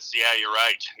 you're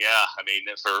right. Yeah, I mean,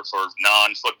 for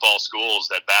non-football schools,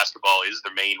 that basketball is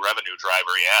their main revenue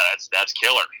driver. Yeah, that's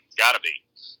killer. It's got to be.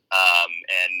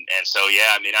 And so,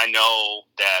 I mean, I know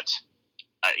that,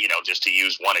 just to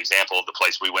use one example of the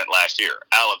place we went last year,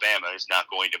 Alabama is not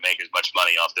going to make as much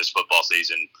money off this football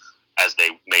season as they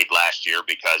made last year,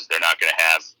 because they're not going to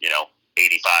have,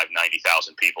 85,000,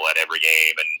 90,000 people at every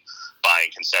game and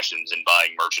buying concessions and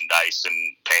buying merchandise and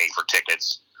paying for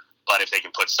tickets. But if they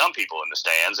can put some people in the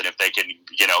stands, and if they can,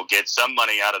 get some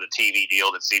money out of the TV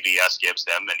deal that CBS gives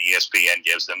them and ESPN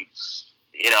gives them,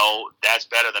 that's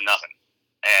better than nothing.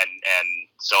 And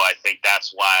so I think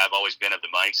that's why I've always been of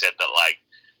the mindset that, like,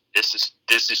 this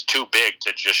is too big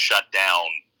to just shut down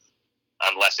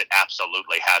unless it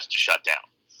absolutely has to shut down.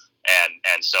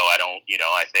 And so I don't,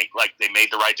 I think, like, they made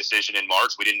the right decision in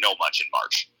March. We didn't know much in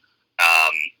March.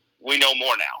 We know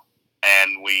more now,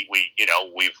 and we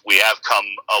have come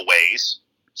a ways.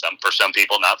 For some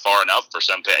people, not far enough. For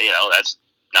some, that's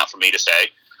not for me to say.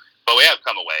 But we have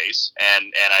come a ways,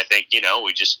 and I think we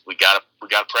got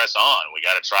to press on. We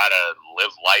got to try to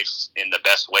live life in the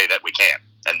best way that we can,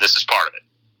 and this is part of it.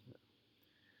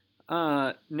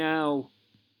 Now,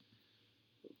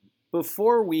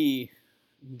 before we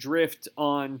drift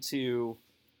on to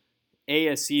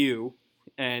ASU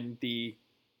and the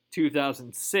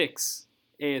 2006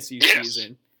 ASU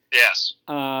season,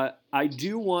 I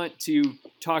do want to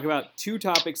talk about two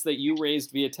topics that you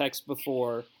raised via text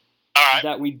before.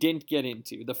 That we didn't get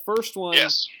into. The first one,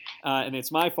 and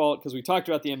it's my fault because we talked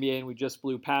about the NBA and we just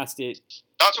blew past it.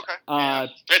 That's okay.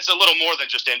 It's a little more than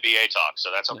just NBA talk, so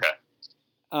that's okay.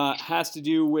 Has to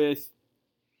do with,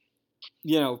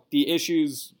 the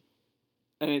issues,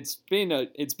 and it's been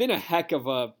a heck of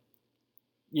a,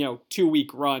 2-week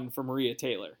run for Maria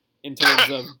Taylor in terms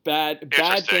of bad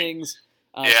things.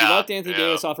 She left Anthony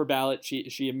Davis off her ballot.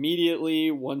 She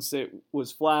immediately, once it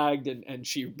was flagged and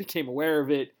she became aware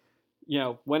of it,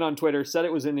 went on Twitter, said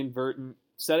it was inadvertent,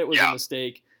 said it was a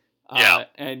mistake,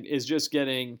 and is just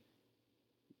getting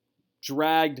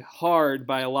dragged hard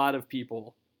by a lot of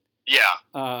people.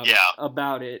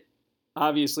 About it.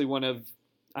 Obviously,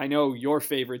 I know your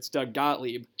favorites, Doug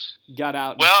Gottlieb, got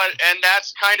out. Well, and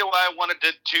that's kind of why I wanted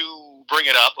to bring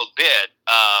it up a bit,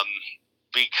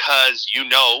 because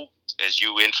as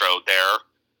you introed there,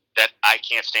 that I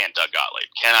can't stand Doug Gottlieb.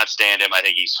 Cannot stand him. I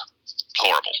think he's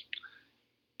horrible.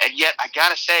 And yet, I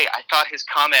gotta say, I thought his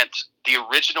comment, the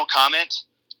original comment,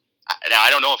 now I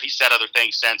don't know if he said other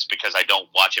things since because I don't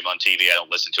watch him on TV, I don't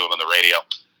listen to him on the radio.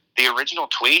 The original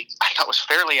tweet, I thought was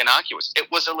fairly innocuous. It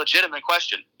was a legitimate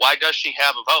question. Why does she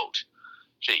have a vote?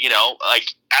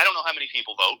 I don't know how many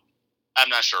people vote. I'm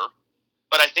not sure.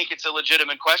 But I think it's a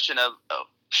legitimate question of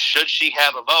should she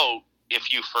have a vote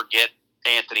if you forget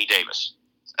Anthony Davis?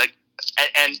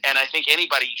 And I think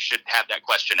anybody should have that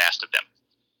question asked of them.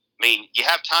 I mean, you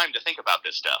have time to think about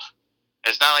this stuff.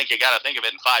 It's not like you got to think of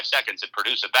it in 5 seconds and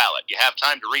produce a ballot. You have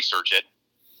time to research it.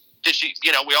 Did she,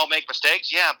 we all make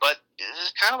mistakes? Yeah, but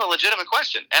it's kind of a legitimate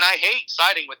question. And I hate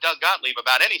siding with Doug Gottlieb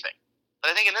about anything.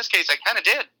 But I think in this case, I kind of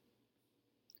did.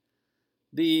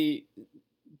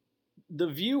 The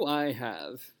view I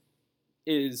have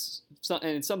is,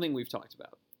 and it's something we've talked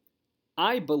about.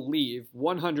 I believe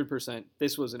 100%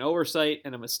 this was an oversight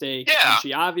and a mistake. Yeah. And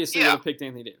she obviously would have picked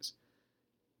Anthony Davis.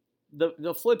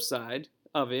 The flip side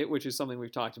of it, which is something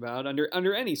we've talked about,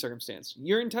 under any circumstance,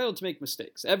 you're entitled to make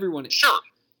mistakes. Everyone is. Sure.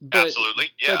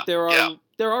 Absolutely. Yeah. But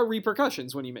there are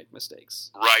repercussions when you make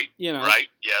mistakes. Right. Right.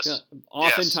 Yes.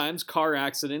 Oftentimes, car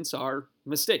accidents are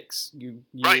mistakes. You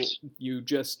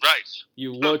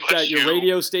looked at your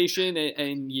radio station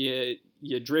and you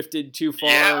drifted too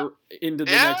far into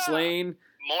the next lane.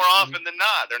 More often than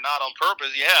not, they're not on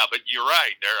purpose. Yeah, but you're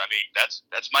right.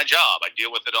 That's my job. I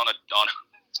deal with it on a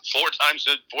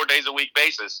 4 days a week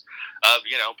basis of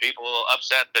people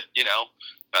upset that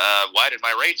why did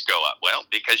my rates go up? Well,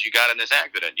 because you got in this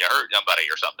accident, you hurt somebody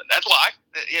or something. That's why.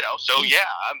 So yeah,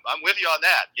 I'm with you on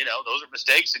that. Those are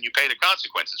mistakes, and you pay the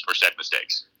consequences for said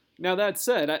mistakes. Now that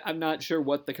said, I'm not sure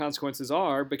what the consequences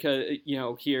are because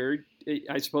here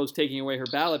I suppose taking away her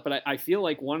ballot, but I feel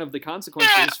like one of the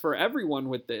consequences for everyone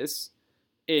with this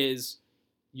is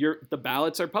the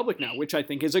ballots are public now, which I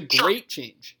think is a great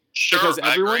change. Sure, because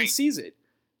everyone sees it.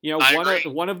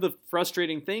 One of the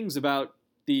frustrating things about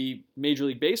the Major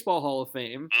League Baseball Hall of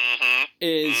Fame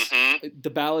is the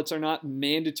ballots are not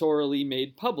mandatorily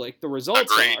made public. The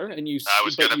results are, and I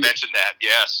was going to mention that.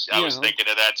 Yes, I was thinking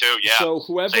of that too. Yeah. So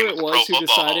whoever it was who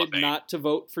decided not to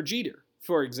vote for Jeter,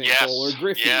 for example, or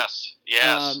Griffey. Yes.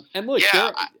 And look,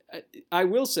 I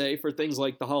will say for things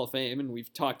like the Hall of Fame, and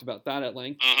we've talked about that at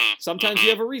length. Sometimes you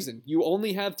have a reason. You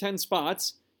only have 10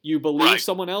 spots. You believe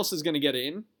someone else is going to get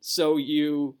in, so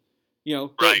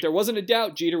there wasn't a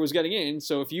doubt Jeter was getting in.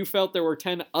 So if you felt there were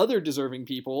 10 other deserving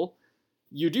people,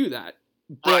 you do that.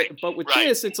 But with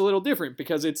this, it's a little different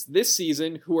because it's this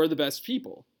season who are the best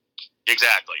people.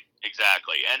 Exactly.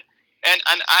 And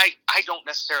I don't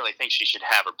necessarily think she should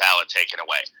have her ballot taken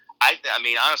away. I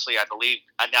mean, honestly, I believe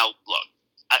now. Look,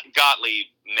 Gottlieb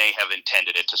may have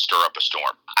intended it to stir up a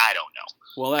storm. I don't know.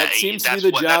 Well, that seems to be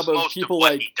the job of people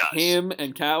like him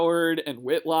and Coward and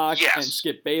Whitlock and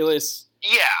Skip Bayless.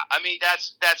 Yeah, I mean,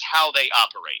 that's how they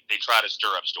operate. They try to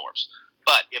stir up storms.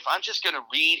 But if I'm just going to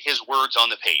read his words on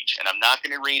the page, and I'm not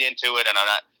going to read into it, and I'm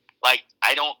not,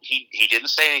 he didn't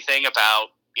say anything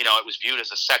about, it was viewed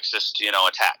as a sexist,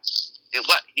 attack.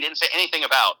 He didn't say anything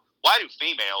about, why do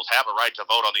females have a right to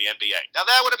vote on the NBA? Now,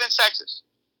 that would have been sexist.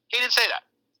 He didn't say that.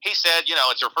 He said,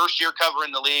 it's her first year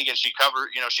covering the league, and she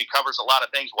covers a lot of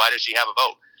things. Why does she have a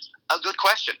vote? A good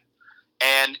question.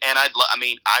 And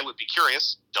I would be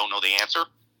curious, don't know the answer,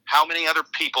 how many other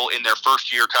people in their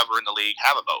first year covering the league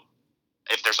have a vote?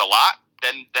 If there's a lot,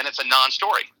 then it's a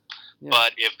non-story. Yeah.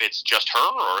 But if it's just her,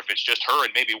 or if it's just her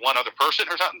and maybe one other person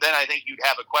or something, then I think you'd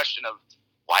have a question of,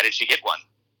 why did she get one?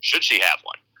 Should she have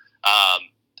one?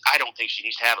 I don't think she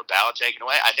needs to have her ballot taken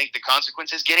away. I think the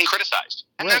consequence is getting criticized.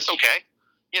 And that's okay.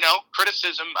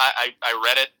 Criticism, I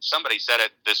read it, somebody said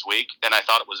it this week, and I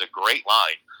thought it was a great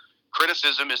line.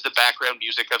 Criticism is the background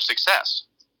music of success.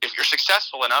 If you're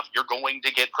successful enough, you're going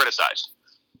to get criticized.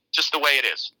 Just the way it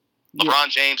is. LeBron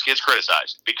James gets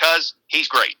criticized because he's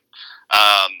great.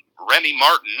 Remy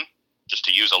Martin, just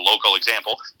to use a local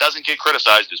example, doesn't get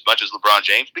criticized as much as LeBron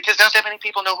James because not that many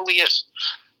people know who he is.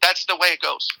 That's the way it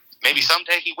goes. Maybe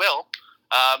someday he will,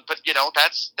 but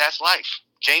that's life.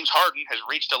 James Harden has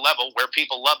reached a level where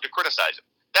people love to criticize him.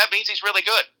 That means he's really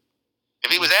good.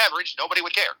 If he was average, nobody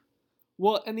would care.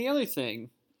 Well, and the other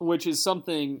thing, which is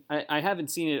something I haven't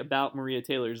seen it about Maria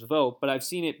Taylor's vote, but I've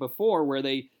seen it before where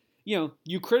they,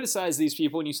 you criticize these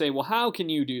people and you say, well, how can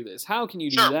you do this? How can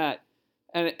you do that?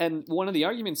 And one of the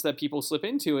arguments that people slip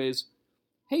into is,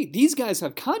 hey, these guys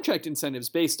have contract incentives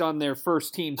based on their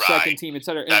first team, second team, et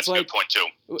cetera. And that's a good point too.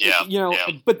 Yeah.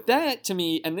 But that to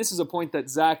me, and this is a point that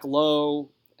Zach Lowe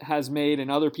has made and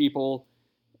other people,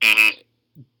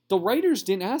 the writers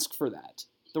didn't ask for that.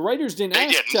 The writers didn't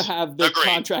ask to have the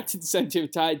contract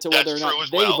incentive tied to whether or not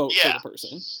they vote for the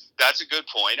person. That's a good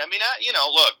point. I mean,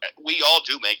 look, we all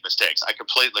do make mistakes. I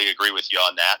completely agree with you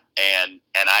on that, and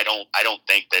I don't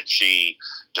think that she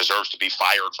deserves to be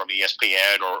fired from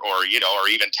ESPN or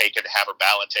even have her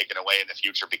ballot taken away in the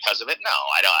future because of it. No,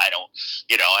 I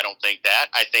don't think that.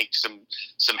 I think some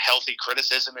healthy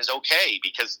criticism is okay,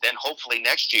 because then hopefully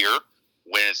next year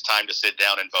when it's time to sit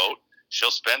down and vote, she'll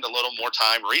spend a little more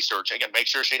time researching and make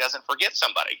sure she doesn't forget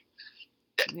somebody.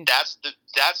 That's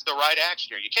the right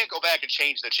action here. You can't go back and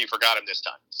change that she forgot him this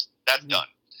time. That's done.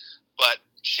 But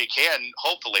she can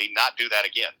hopefully not do that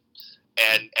again.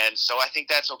 And so I think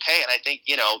that's okay. And I think,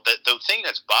 the thing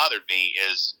that's bothered me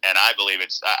is, and I believe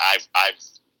I've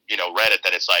read it,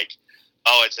 that it's like,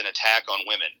 oh, it's an attack on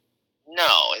women.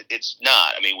 No, it's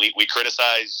not. I mean, we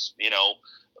criticize,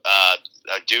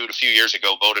 a dude a few years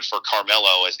ago voted for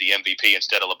Carmelo as the MVP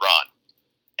instead of LeBron.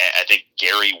 I think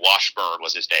Gary Washburn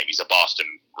was his name. He's a Boston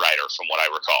writer, from what I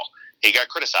recall. He got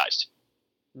criticized.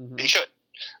 Mm-hmm. He should.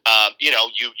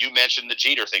 You mentioned the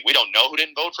Jeter thing. We don't know who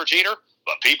didn't vote for Jeter,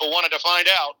 but people wanted to find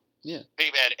out. Yeah.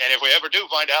 And if we ever do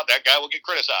find out, that guy will get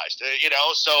criticized.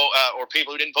 Or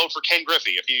people who didn't vote for Ken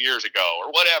Griffey a few years ago,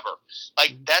 or whatever.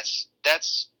 Like that's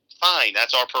fine.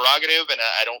 That's our prerogative, and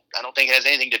I don't think it has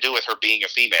anything to do with her being a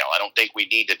female. I don't think we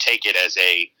need to take it as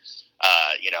a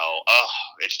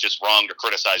it's just wrong to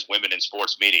criticize women in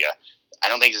sports media. I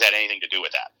don't think it's had anything to do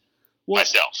with that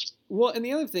myself. Well, and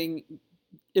the other thing,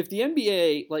 if the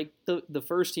NBA, like the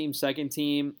first team, second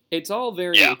team, it's all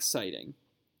very exciting.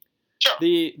 Sure.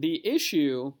 The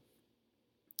issue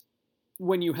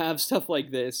when you have stuff like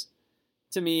this,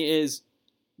 to me, is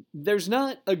there's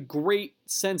not a great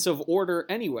sense of order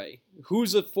anyway.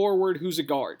 Who's a forward, who's a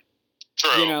guard?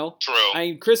 True. True. I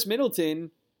mean, Chris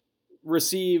Middleton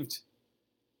received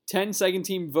 10 second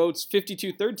team votes,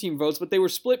 52 third team votes, but they were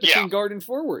split between guard and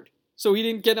forward. So he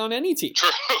didn't get on any team. True.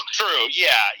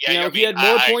 Yeah. He had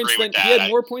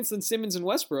more points than Simmons and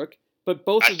Westbrook, but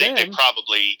both of them. I think they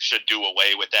probably should do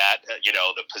away with that,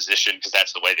 the position, because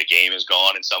that's the way the game has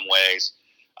gone in some ways.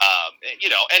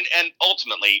 And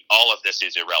ultimately all of this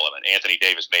is irrelevant. Anthony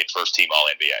Davis made first team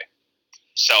All-NBA.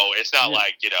 So it's not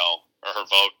like, her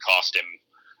vote cost him.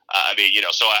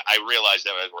 So I realize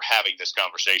that as we're having this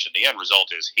conversation, the end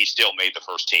result is he still made the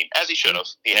first team, as he should have.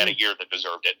 He had a year that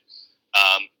deserved it.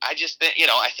 I just think,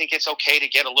 I think it's okay to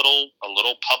get a little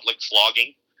public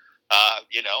flogging. A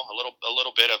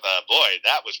little bit of boy,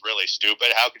 that was really stupid.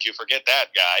 How could you forget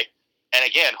that guy? And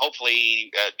again,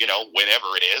 hopefully,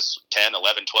 whenever it is, 10,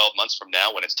 11, 12 months from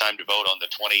now, when it's time to vote on the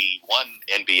 21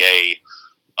 NBA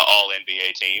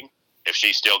All-NBA team, if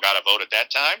she's still got a vote at that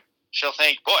time, she'll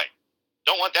think, boy,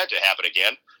 don't want that to happen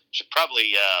again. Should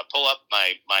probably pull up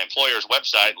my employer's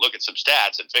website, look at some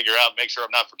stats, and make sure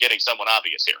I'm not forgetting someone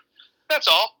obvious here. That's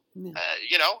all.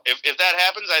 If that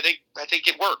happens, I think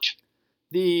it worked.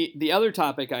 The other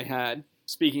topic I had,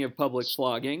 speaking of public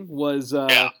flogging, was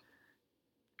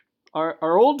our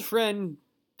old friend,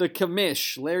 the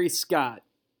commish, Larry Scott.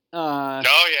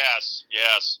 Yes.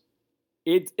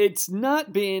 It's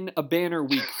not been a banner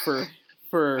week for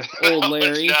old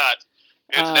Larry.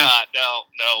 It's not. No.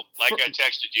 Like I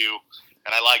texted you,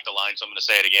 and I like the line, so I'm going to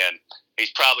say it again.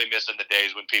 He's probably missing the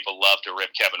days when people love to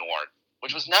rip Kevin Warren,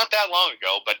 which was not that long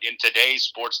ago, but in today's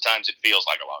sports times, it feels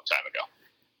like a long time ago.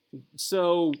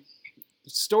 So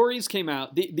stories came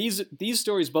out. These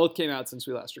stories both came out since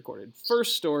we last recorded.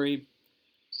 First story,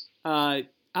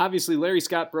 obviously Larry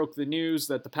Scott broke the news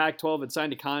that the Pac-12 had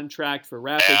signed a contract for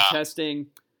rapid testing.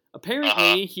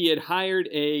 Apparently, he had hired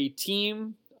a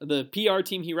team, the PR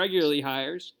team he regularly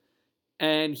hires,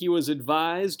 and he was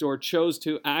advised or chose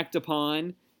to act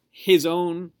upon his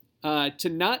own, to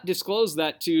not disclose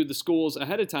that to the schools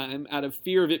ahead of time out of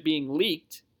fear of it being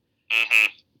leaked,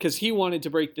 because he wanted to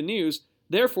break the news.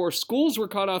 Therefore, schools were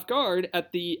caught off guard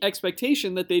at the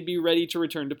expectation that they'd be ready to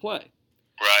return to play.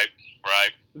 Right.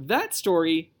 That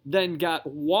story then got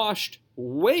washed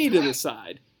way to the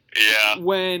side. Yeah.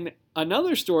 When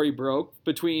another story broke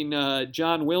between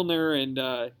John Wilner and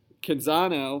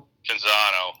Canzano. Who's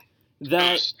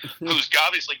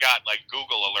obviously got like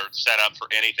Google alerts set up for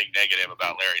anything negative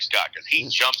about Larry Scott, because he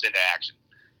jumps into action.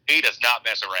 He does not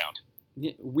mess around.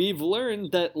 we've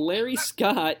learned that Larry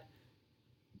Scott,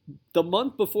 the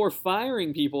month before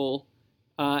firing people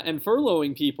and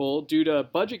furloughing people due to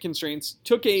budget constraints,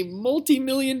 took a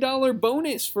multi-million-dollar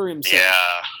bonus for himself.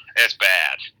 Yeah, it's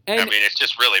bad. It's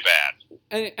just really bad.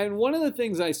 And one of the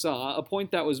things I saw, a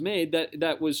point that was made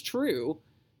that was true,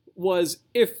 was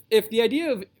if the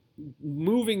idea of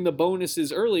moving the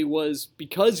bonuses early was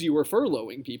because you were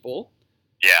furloughing people,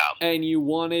 and you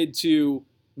wanted to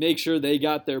make sure they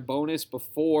got their bonus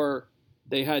before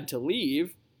they had to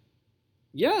leave,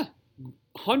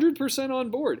 100% on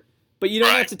board. But you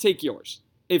don't have to take yours.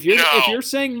 If you're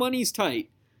saying money's tight,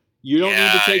 you don't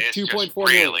need to take 2.4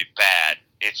 million. Really bad.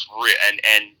 It's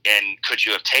and could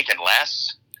you have taken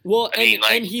less? Well,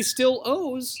 and he still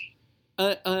owes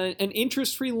an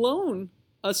interest-free loan,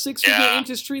 a 6-figure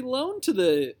interest-free loan to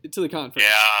the conference.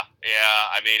 Yeah.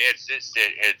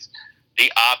 It's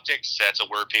the optics. That's a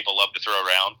word people love to throw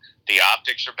around. The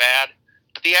optics are bad,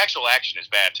 but the actual action is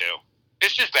bad too.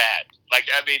 It's just bad.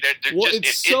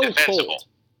 It's so indefensible. Cold.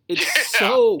 It's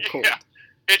so cold. Yeah.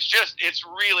 It's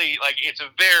really it's a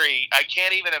very, I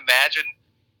can't even imagine.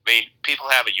 People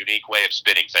have a unique way of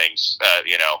spinning things,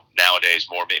 nowadays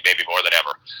maybe more than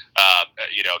ever,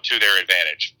 to their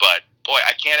advantage. But boy,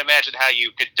 I can't imagine how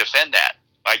you could defend that.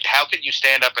 How could you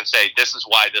stand up and say, this is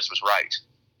why this was right?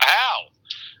 How?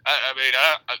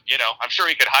 I'm sure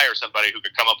he could hire somebody who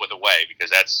could come up with a way, because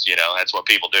that's what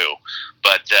people do.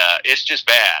 But it's just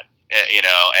bad,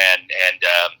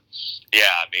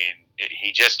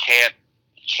 he just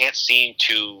can't seem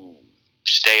to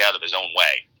stay out of his own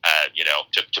way.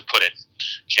 To put it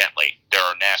gently, there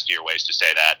are nastier ways to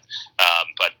say that,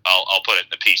 but I'll put it in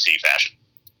the PC fashion.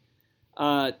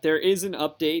 There is an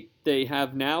update. They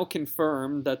have now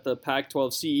confirmed that the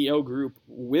Pac-12 CEO group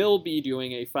will be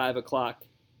doing a 5 o'clock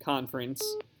conference.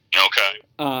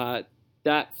 Okay.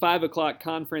 That 5 o'clock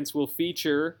conference will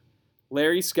feature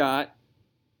Larry Scott,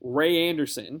 Ray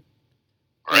Anderson.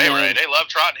 Ray, they love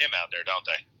trotting him out there, don't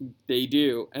they? They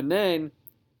do. And then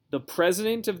the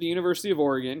president of the University of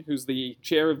Oregon, who's the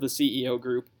chair of the CEO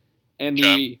group, and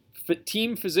the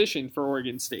team physician for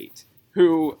Oregon State,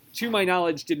 who, to my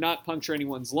knowledge, did not puncture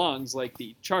anyone's lungs like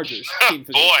the Chargers team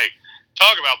physician. Boy,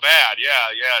 talk about bad. Yeah.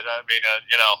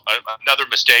 Another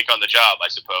mistake on the job, I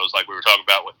suppose, like we were talking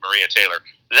about with Maria Taylor.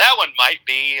 That one might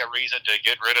be a reason to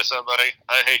get rid of somebody.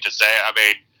 I hate to say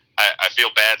it. I feel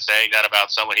bad saying that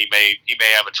about someone. He may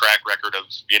have a track record of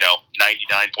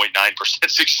 99.9%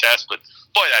 success, but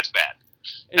boy, that's bad.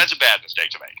 That's a bad mistake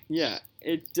to make. Yeah,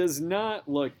 it does not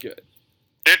look good.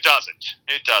 It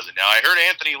doesn't. Now, I heard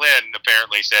Anthony Lynn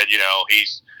apparently said,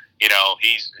 he's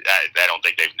I don't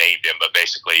think they've named him, but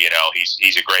basically,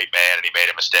 he's a great man and he made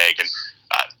a mistake. And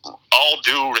all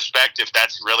due respect, if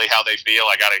that's really how they feel,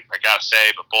 I gotta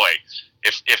say, but boy,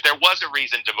 if there was a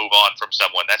reason to move on from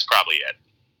someone, that's probably it.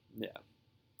 Yeah.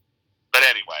 But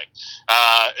anyway,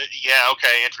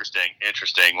 okay,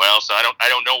 interesting. Well, so I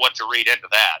don't know what to read into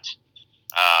that.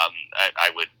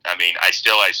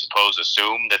 I suppose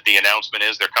assume that the announcement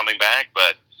is they're coming back,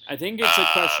 but I think it's a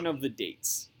question of the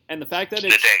dates and the fact that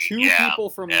it's two people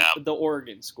from the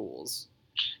Oregon schools.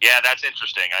 Yeah, that's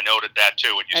interesting. I noted that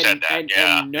too when you said that.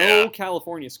 And no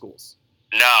California schools.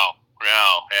 No,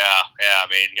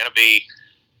 gonna be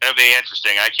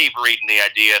interesting. I keep reading the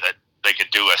idea that they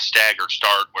could do a staggered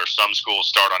start where some schools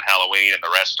start on Halloween and the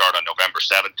rest start on November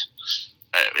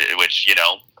 7th, which,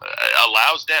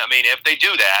 allows them. If they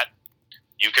do that,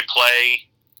 you could play.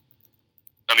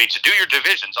 To do your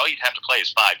divisions, all you'd have to play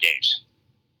is 5 games.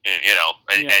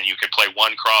 And you could play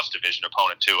one cross-division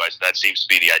opponent too. That seems to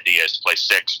be the idea, is to play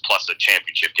 6 plus a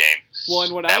championship game. Well,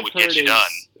 and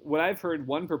what I've heard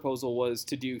one proposal was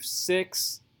to do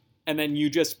 6. And then you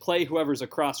just play whoever's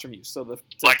across from you. So the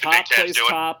top plays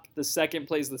top, the second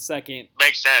plays the second.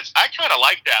 Makes sense. I kind of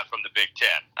like that from the Big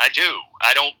Ten. I do.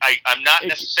 I'm not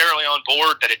necessarily on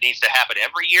board that it needs to happen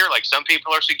every year, like some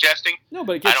people are suggesting. No,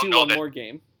 but it gets you one more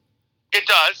game. It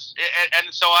does,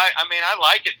 and so I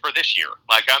like it for this year.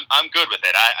 Like I'm good with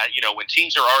it. When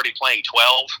teams are already playing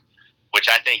 12, which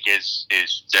I think is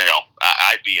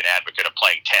I'd be an advocate of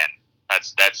playing 10.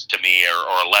 That's to me,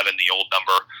 or 11, the old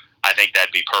number. I think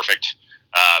that'd be perfect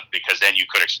because then you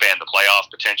could expand the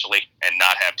playoff potentially and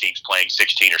not have teams playing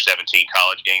 16 or 17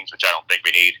 college games, which I don't think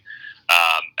we need.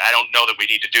 I don't know that we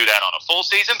need to do that on a full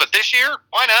season, but this year,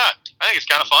 why not? I think it's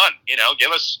kind of fun.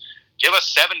 Give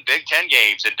us 7 Big Ten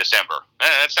games in December.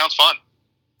 That sounds fun.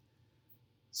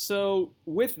 So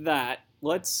with that,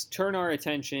 let's turn our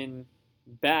attention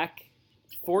back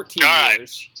 14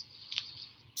 years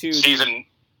to season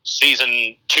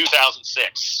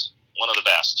 2006. One of the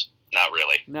best. Not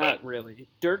really. Not really.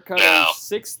 Dirk Koetter's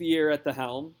 6th year at the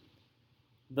helm.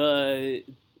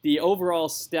 The overall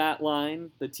stat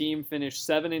line, the team finished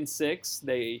 7-6.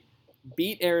 They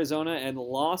beat Arizona and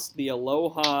lost the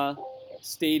Aloha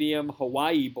Stadium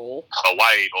Hawaii Bowl.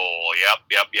 Hawaii Bowl, yep.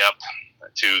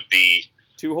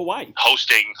 To Hawaii.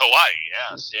 Hosting Hawaii,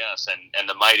 yes. And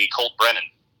the mighty Colt Brennan.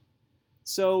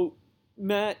 So,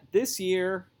 Matt, this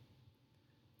year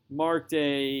marked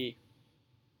a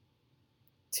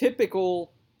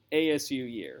typical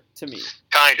ASU year to me.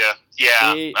 Kinda,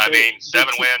 yeah.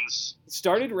 7 wins.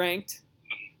 Started ranked.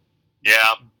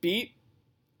 Yeah. Beat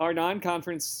our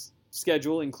non-conference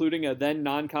schedule, including a then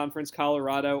non-conference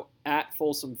Colorado at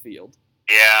Folsom Field.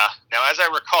 Yeah. Now, as I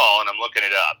recall, and I'm looking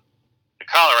it up, the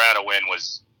Colorado win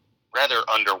was rather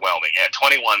underwhelming at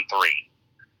 21-3.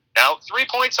 Now, 3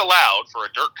 points allowed for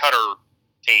a Dirk Cutter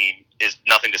team is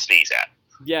nothing to sneeze at.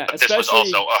 Yeah, but this was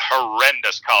also a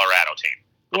horrendous Colorado team,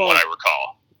 from what I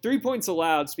recall. 3 points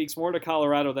allowed speaks more to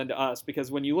Colorado than to us,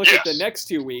 because when you look at the next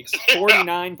 2 weeks,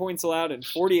 49 points allowed and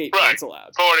 48 points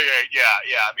allowed. 48, yeah.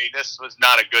 I mean, this was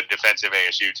not a good defensive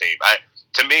ASU team.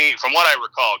 To me, from what I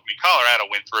recall, Colorado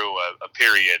went through a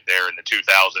period there in the 2000s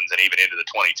and even into the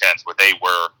 2010s where they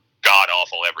were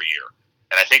god-awful every year.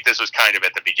 And I think this was kind of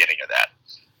at the beginning of that.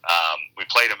 We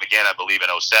played them again, I believe,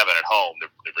 in 2007 at home, the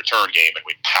return game, and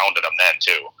we pounded them then,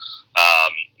 too.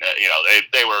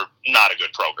 They were not a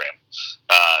good program.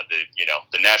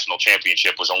 The national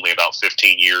championship was only about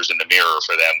 15 years in the mirror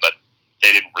for them, but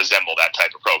they didn't resemble that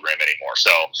type of program anymore.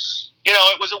 So,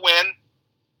 it was a win.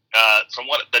 From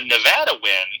what the Nevada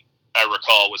win, I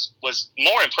recall, was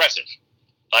more impressive.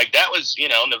 Like, that was,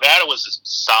 Nevada was a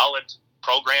solid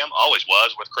program, always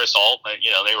was, with Chris Ault.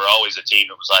 They were always a team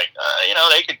that was like,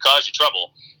 they could cause you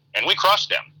trouble. And we crushed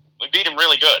them. We beat them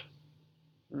really good.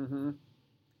 Mm-hmm.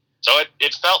 So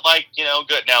it felt like,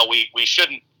 good. Now, we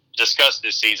shouldn't discuss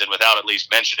this season without at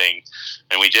least mentioning,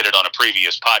 and we did it on a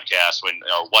previous podcast, or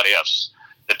What Ifs,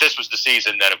 that this was the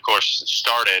season that, of course,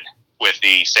 started with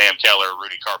the Sam Keller,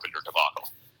 Rudy Carpenter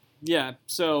debacle. Yeah,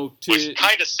 so which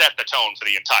kind of set the tone for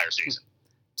the entire season.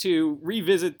 To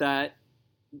revisit that,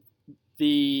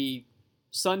 the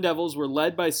Sun Devils were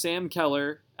led by Sam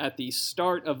Keller at the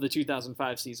start of the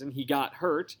 2005 season. He got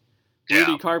hurt.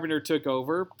 Rudy Carpenter took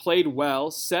over, played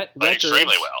well, set records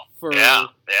extremely well for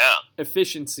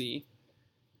efficiency.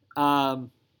 Sam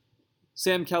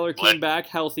Keller came back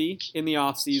healthy in the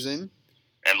offseason.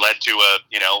 And led to a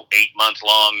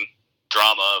 8-month-long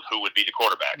drama of who would be the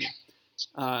quarterback.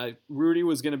 Rudy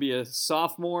was going to be a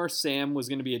sophomore. Sam was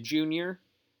going to be a junior.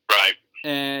 Right.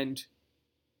 And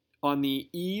on the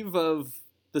eve of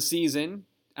the season,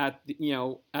 at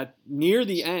near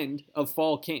the end of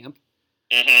fall camp,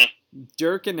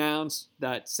 Dirk announced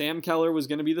that Sam Keller was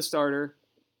going to be the starter.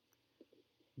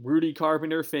 Rudy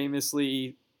Carpenter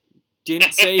famously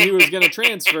didn't say he was going to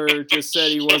transfer, just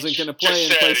said he wasn't going to play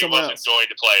and play somewhere else. He wasn't going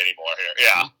to play anymore here.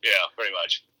 Yeah, pretty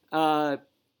much.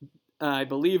 I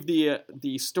believe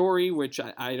the story, which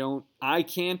I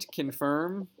can't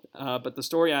confirm, but the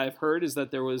story I've heard is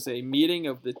that there was a meeting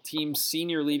of the team's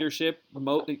senior leadership,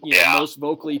 most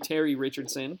vocally Terry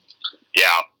Richardson,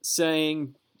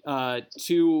 saying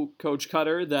to Coach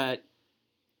Cutter that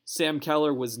Sam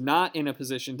Keller was not in a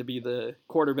position to be the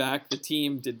quarterback. The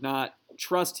team did not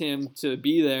trust him to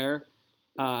be there,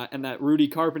 and that Rudy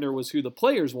Carpenter was who the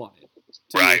players wanted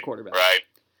to be the quarterback. Right.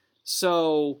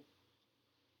 So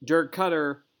Dirk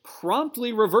Cutter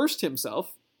promptly reversed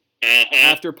himself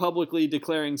after publicly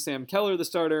declaring Sam Keller the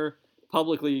starter,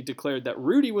 publicly declared that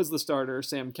Rudy was the starter.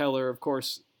 Sam Keller, of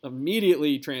course,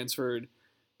 immediately transferred,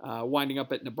 winding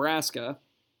up at Nebraska.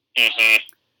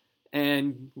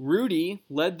 And Rudy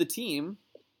led the team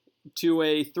to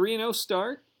a 3-0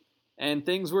 start, and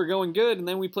things were going good. And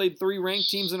then we played 3 ranked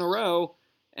teams in a row,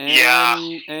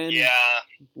 and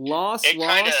lost,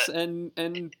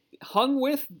 and hung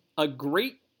with a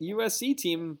great USC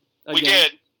team again.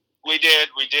 We did,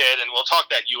 and we'll talk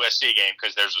that USC game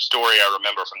because there's a story I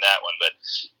remember from that one. But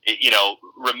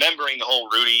remembering the whole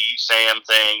Rudy Sam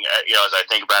thing, as I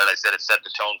think about it, I said it set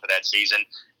the tone for that season.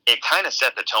 It kind of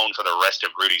set the tone for the rest of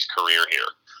Rudy's career here.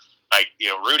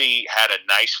 Rudy had a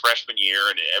nice freshman year,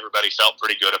 and everybody felt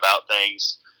pretty good about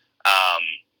things.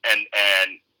 And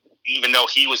even though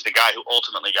he was the guy who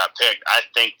ultimately got picked, I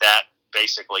think that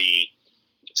basically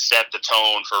set the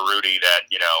tone for Rudy that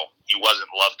he wasn't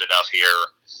loved enough here,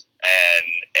 and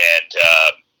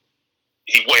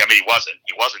he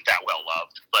wasn't that well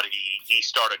loved, but he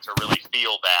started to really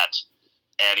feel that.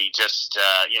 And he just,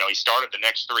 he started the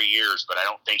next 3 years, but I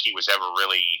don't think he was ever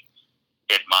really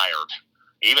admired.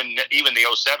 Even the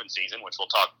 2007 season, which we'll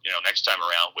talk, next time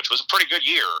around, which was a pretty good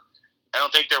year, I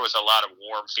don't think there was a lot of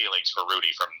warm feelings for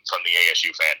Rudy from the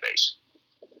ASU fan base.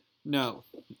 No,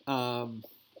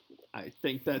 I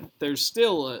think that there's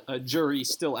still a jury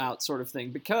still out sort of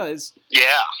thing because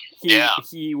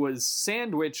he was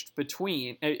sandwiched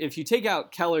between, if you take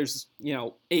out Keller's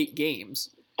 8 games,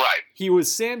 right, he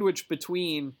was sandwiched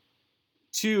between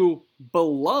 2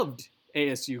 beloved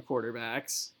ASU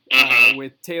quarterbacks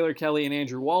with Taylor Kelly and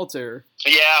Andrew Walter.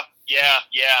 I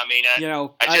mean,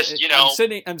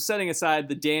 I'm setting aside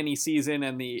the Danny season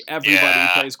and the everybody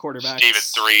plays quarterback. Steven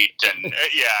Street and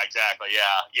exactly.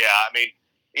 Yeah. I mean,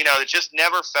 it just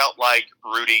never felt like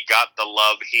Rudy got the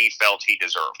love he felt he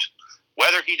deserved.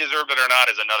 Whether he deserved it or not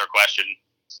is another question.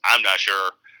 I'm not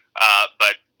sure.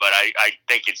 But I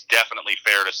think it's definitely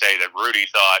fair to say that Rudy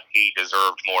thought he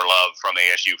deserved more love from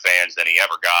ASU fans than he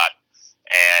ever got.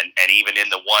 And even in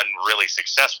the one really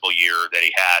successful year that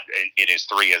he had in his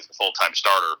 3 as the full-time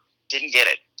starter, didn't get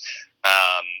it.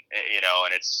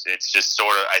 And it's just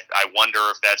sort of, I wonder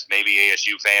if that's maybe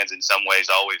ASU fans in some ways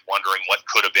always wondering what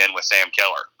could have been with Sam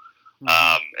Keller.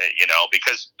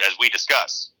 Because as we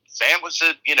discussed, Sam was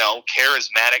a,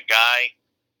 charismatic guy,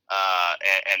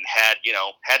 and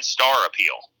had star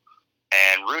appeal.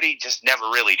 And Rudy just never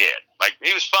really did. Like,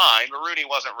 he was fine, but Rudy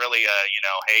wasn't really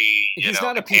he's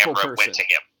not a people person. Went to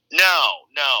him. No.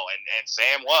 And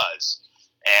Sam was.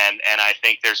 And I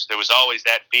think there was always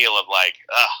that feel of like,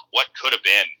 what could have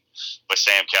been with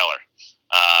Sam Keller.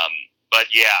 But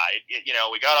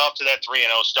we got off to that 3-0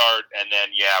 start, and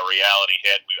then reality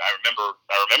hit. I remember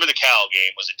the Cal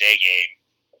game was a day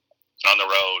game on the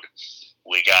road.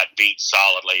 We got beat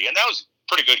solidly, and that was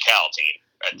a pretty good Cal team.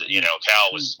 Cal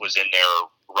was in their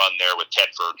run there with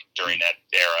Tedford during that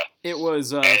era. It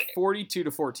was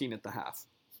 42-14 at the half.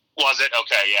 Was it?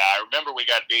 Okay, yeah. I remember we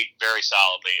got beat very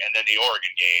solidly, and then the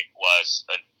Oregon game was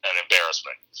an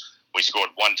embarrassment. We scored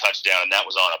 1 touchdown, and that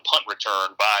was on a punt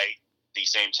return by the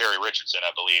same Terry Richardson,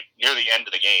 I believe, near the end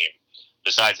of the game.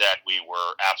 Besides that, we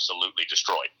were absolutely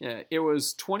destroyed. Yeah, it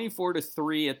was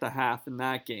 24-3 at the half in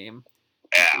that game.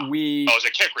 Yeah. It was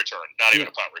a kick return, not even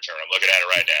a punt return. I'm looking at it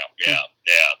right now.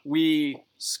 Yeah. We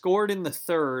scored in the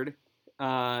third.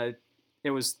 It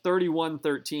was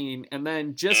 31-13, and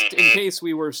then just in case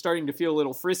we were starting to feel a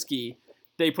little frisky,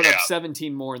 they put up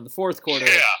 17 more in the fourth quarter.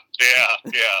 Yeah.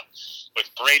 With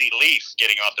Brady Leaf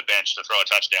getting off the bench to throw a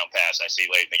touchdown pass, I see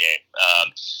late in the game.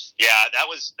 That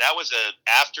was an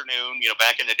afternoon.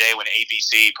 Back in the day when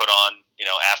ABC put on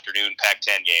afternoon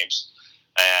Pac-10 games,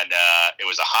 and it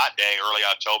was a hot day, early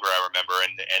October, I remember,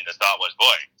 and the thought was,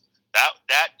 boy,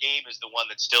 that game is the one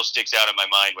that still sticks out in my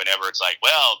mind whenever it's like,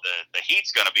 well, the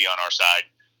heat's going to be on our side,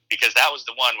 because that was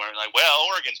the one where like,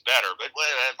 well, Oregon's better, but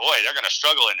boy, they're going to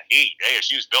struggle in the heat.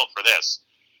 ASU's built for this,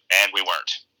 and we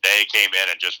weren't. They came in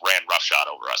and just ran roughshod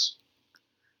over us.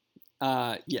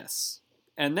 Yes,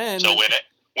 and then so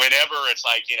whenever it's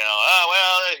like the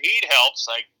heat helps,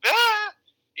 like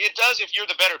it does if you're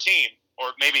the better team or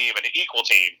maybe even an equal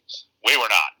team. We were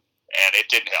not, and it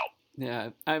didn't help. Yeah,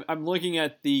 I'm looking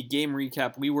at the game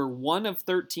recap. We were 1 of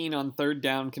 13 on third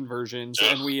down conversions,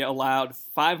 and we allowed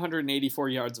 584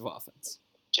 yards of offense.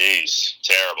 Jeez,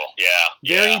 terrible. Yeah.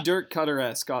 Very Dirk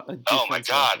Cutter-esque. Oh, my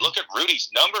God. Look at Rudy's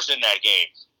numbers in that game.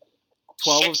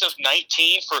 6 of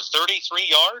 19 for 33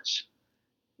 yards?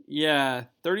 Yeah,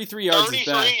 33 yards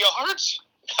 33 yards?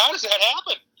 How does that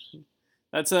happen?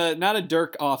 That's not a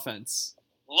Dirk offense.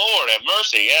 Lord have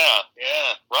mercy, yeah.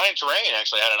 Ryan Terrain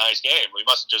actually had a nice game. We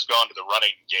must have just gone to the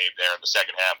running game there in the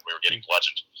second half. We were getting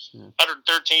bludgeoned. Yeah.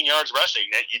 113 yards rushing.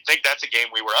 You'd think that's a game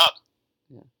we were up.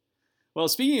 Yeah. Well,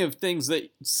 speaking of things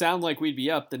that sound like we'd be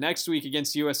up, the next week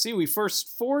against USC, we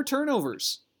forced 4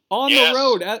 turnovers on the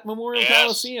road at Memorial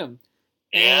Coliseum.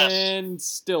 And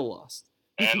still lost.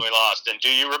 And we lost. And do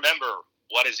you remember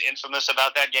what is infamous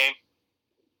about that game?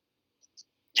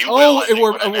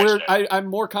 I'm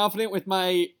more confident with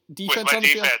my defense on the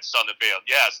field.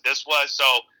 Yes, this was so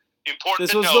important.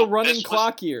 This was the running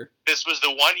clock year. This was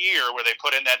the one year where they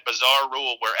put in that bizarre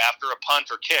rule where after a punt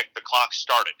or kick, the clock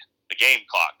started, the game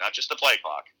clock, not just the play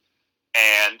clock.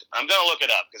 And I'm going to look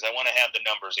it up because I want to have the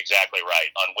numbers exactly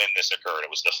right on when this occurred. It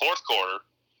was the fourth quarter.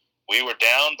 We were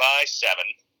down by 7.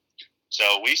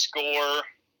 So we score.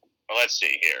 Well, let's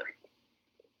see here.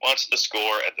 What's the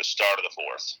score at the start of the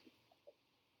fourth?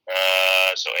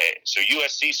 So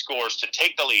USC scores to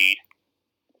take the lead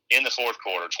in the fourth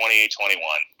quarter, 28-21.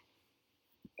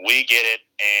 We get it,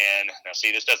 and now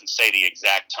see, this doesn't say the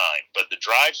exact time, but the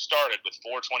drive started with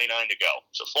 4:29 to go.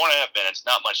 So 4.5 minutes,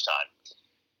 not much time.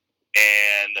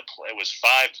 And it was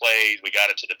 5 plays. We got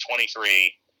it to the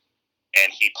 23,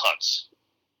 and he punts.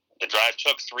 The drive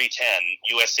took 3:10.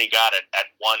 USC got it at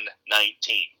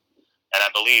 1:19. And I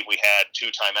believe we had 2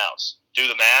 timeouts. Do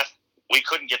the math. We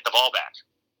couldn't get the ball back.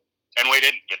 And we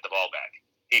didn't get the ball back.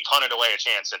 he punted away a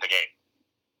chance at the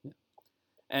game.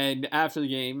 And after the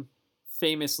game,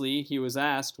 famously, he was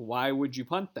asked, why would you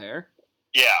punt there?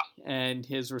 Yeah. And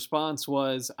his response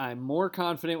was, I'm more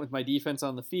confident with my defense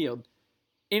on the field.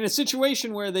 In a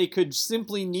situation where they could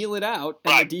simply kneel it out,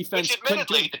 and right. the defense Which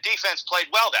admittedly, the defense played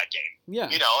well that game. Yeah.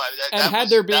 You know, had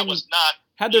there been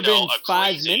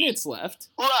 5 minutes left.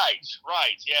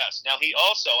 Right, yes. Now, he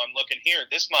also, I'm looking here,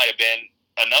 this might have been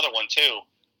another one, too.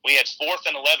 We had 4th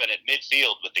and 11 at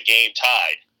midfield with the game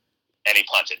tied, and he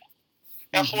punted.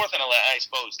 Now, 4th and 11, I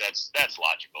suppose that's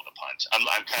logical to punt.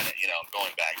 I'm kind of,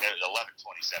 going back. There's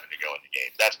 11:27 to go in the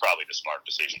game. That's probably the smart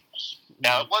decision.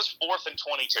 Now, it was 4th and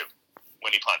 22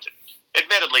 when he punted.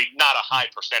 Admittedly, not a high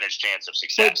percentage chance of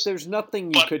success. But there's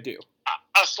nothing you could do.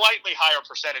 A slightly higher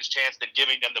percentage chance than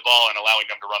giving them the ball and allowing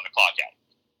them to run the clock out,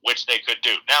 which they could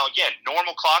do. Now, again,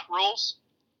 normal clock rules,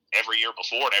 every year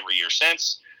before and every year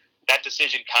since, that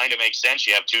decision kind of makes sense.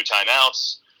 You have 2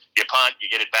 timeouts. You punt, you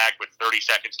get it back with 30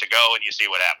 seconds to go, and you see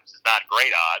what happens. It's not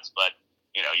great odds, but,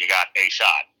 you got a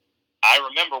shot. I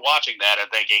remember watching that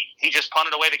and thinking, he just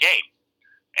punted away the game.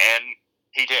 And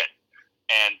he did.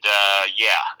 And,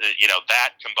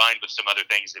 that combined with some other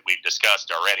things that we've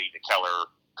discussed already, the Keller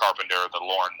Carpenter, the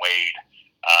Lauren Wade,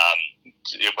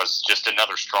 it was just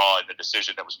another straw in the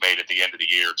decision that was made at the end of the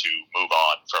year to move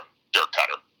on from Dirk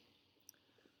Cutter.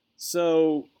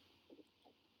 So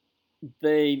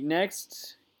they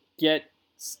next get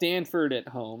Stanford at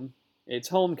home. It's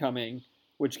homecoming,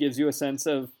 which gives you a sense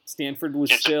of Stanford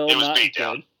was still not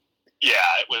good. Yeah,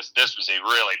 this was a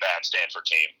really bad Stanford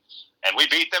team. And we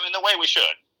beat them in the way we should.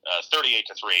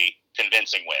 38-3,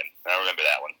 convincing win. I remember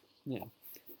that one. Yeah.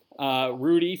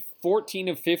 Rudy, 14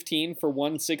 of 15 for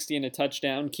 160 and a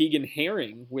touchdown. Keegan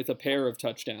Herring with a pair of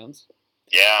touchdowns.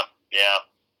 Yeah.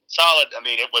 Solid. I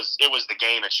mean, it was the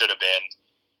game it should have been.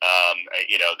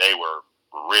 They were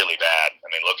really bad. I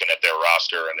mean, looking at their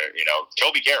roster, and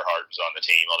Toby Gerhardt was on the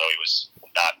team, although he was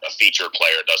not a feature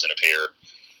player, doesn't appear.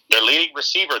 Their leading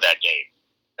receiver that game.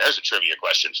 There's a trivia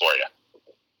question for you.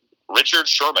 Richard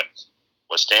Sherman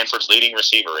was Stanford's leading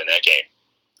receiver in that game.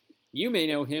 You may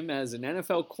know him as an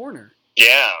NFL corner.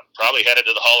 Yeah, probably headed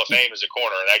to the Hall of Fame as a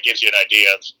corner, and that gives you an idea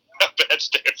of how bad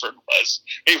Stanford was.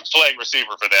 He was playing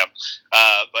receiver for them.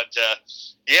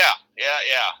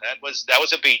 That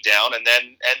was a beatdown, and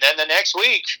then the next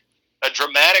week, a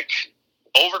dramatic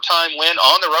overtime win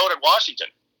on the road at Washington.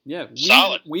 Yeah,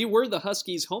 solid. We were the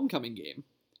Huskies' homecoming game.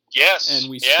 Yes, and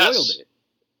we spoiled it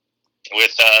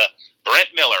with Brent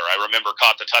Miller. I remember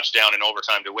caught the touchdown in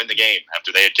overtime to win the game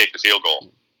after they had kicked the field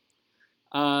goal.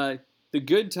 The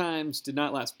good times did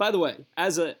not last. By the way,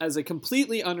 as a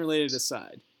completely unrelated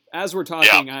aside, as we're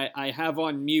talking, I have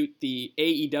on mute the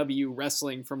AEW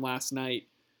wrestling from last night.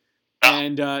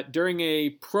 And during a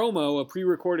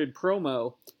pre-recorded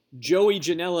promo, Joey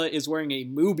Janela is wearing a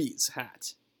Moobies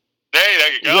hat.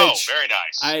 There you go. Very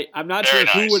nice. I'm not sure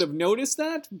who would have noticed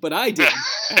that, but I did.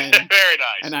 And, very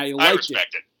nice. And I liked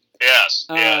respect it. Yes.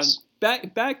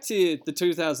 Back to the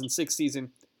 2006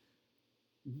 season.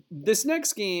 This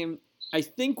next game, I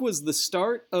think, was the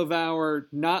start of our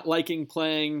not liking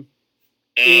playing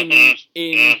in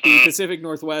the Pacific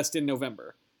Northwest in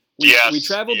November. We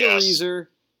traveled to Reeser,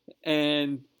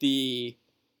 and the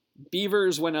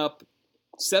Beavers went up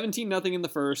 17-0 in the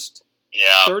first,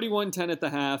 31-10 at the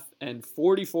half, and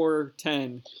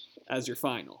 44-10 as your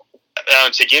final.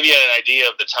 To give you an idea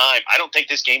of the time, I don't think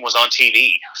this game was on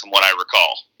TV, from what I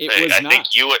recall. I think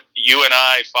you and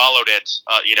I followed it,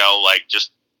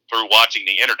 just through watching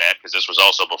the internet, because this was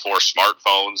also before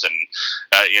smartphones and,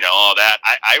 all that.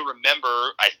 I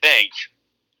remember,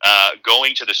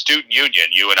 going to the student union,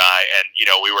 you and I, and,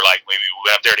 we were like, maybe we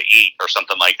went up there to eat or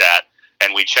something like that,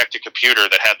 and we checked a computer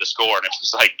that had the score, and it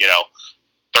was like,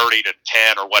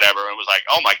 30-10 or whatever, and it was like,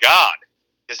 oh my God,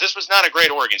 because this was not a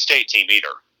great Oregon State team either.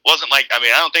 Wasn't like, I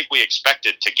don't think we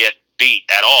expected to get beat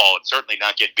at all, and certainly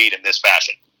not get beat in this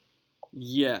fashion.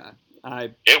 Yeah.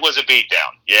 It was a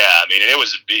beatdown. Yeah, it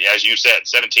was, as you said,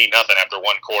 17-0 after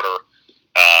one quarter,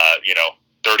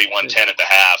 31-10 at the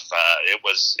half. It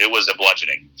was a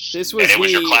bludgeoning. It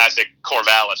was your classic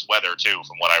Corvallis weather, too,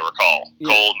 from what I recall. Yeah.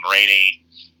 Cold and rainy,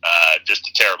 just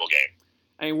a terrible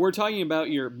game. We're talking about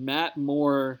your Matt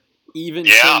Moore,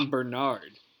 Evenson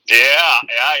Bernard. Yeah.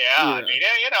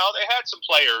 They had some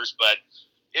players, but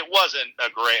it wasn't a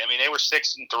great. They were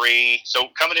 6-3. So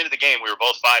coming into the game, we were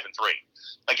both 5-3.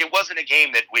 It wasn't a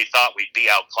game that we thought we'd be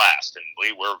outclassed, and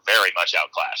we were very much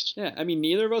outclassed. Yeah,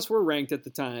 neither of us were ranked at the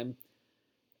time,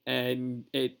 and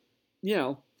it,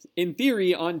 in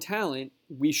theory, on talent,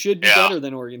 we should be better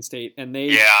than Oregon State, and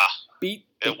they beat.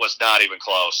 It was not even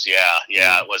close.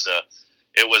 Yeah.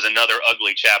 It was another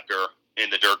ugly chapter in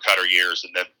the Dirk Cutter years,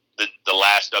 and the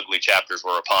last ugly chapters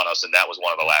were upon us, and that was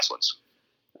one of the last ones.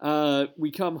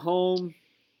 We come home,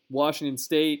 Washington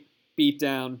State beat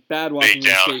down, bad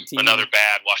Washington State team. Another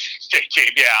bad Washington State team.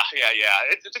 Yeah.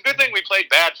 It's a good thing we played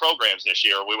bad programs this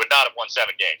year. We would not have won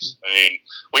 7 games. I mean,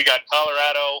 we got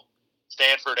Colorado,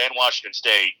 Stanford, and Washington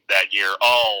State that year,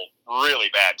 all really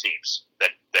bad teams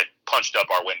that punched up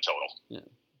our win total.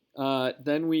 Yeah.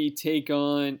 Then we take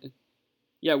on,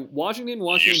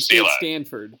 Washington State,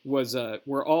 Stanford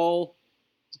were all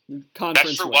conference.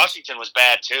 That's true. wins. Washington was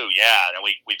bad too. Yeah, and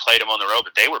we played them on the road,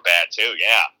 but they were bad too.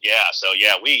 Yeah. So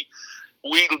we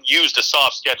used a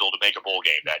soft schedule to make a bowl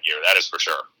game that year. That is for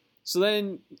sure. So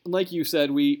then, like you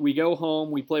said, we go home,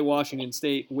 we play Washington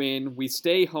State, win. We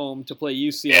stay home to play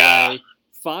UCLA. Yeah.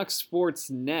 Fox Sports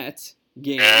Net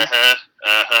game. And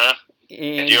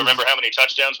do you remember how many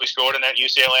touchdowns we scored in that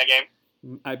UCLA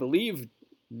game? I believe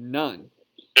none.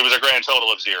 It was a grand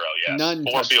total of 0, yes. None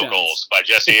 4 field goals by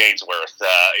Jesse Ainsworth.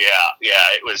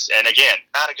 It was, and again,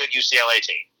 not a good UCLA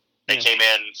team. They came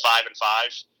in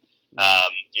 5-5.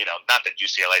 Not that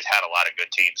UCLA's had a lot of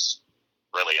good teams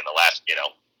really in the last,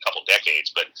 couple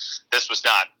decades, but this was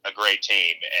not a great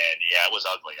team, and it was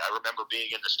ugly. I remember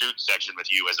being in the student section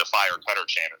with you as a fire cutter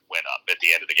chant went up at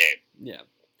the end of the game.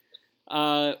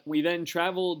 Yeah. We then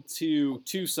traveled to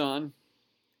Tucson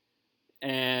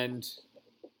and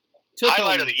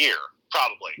highlight of the year,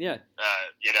 probably. Yeah.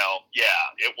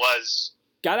 It was,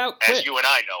 got out quick. as you and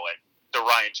I know it, the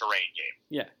Ryan Terrain game.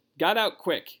 Yeah, got out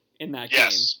quick in that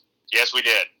game. Yes, we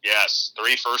did. Yes,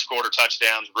 3 first-quarter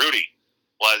touchdowns. Rudy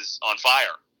was on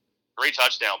fire. 3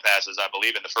 touchdown passes, I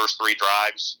believe, in the first 3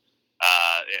 drives.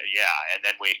 And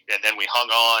then we hung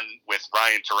on with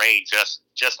Ryan Terrain just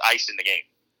icing the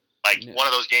game. One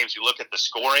of those games you look at the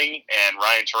scoring and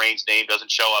Ryan Terrain's name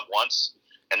doesn't show up once,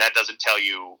 and that doesn't tell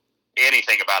you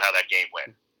anything about how that game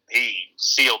went. He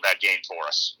sealed that game for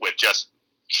us with just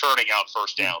churning out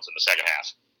first downs in the second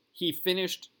half. He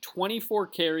finished 24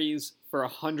 carries for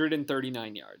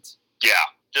 139 yards. Yeah,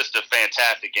 just a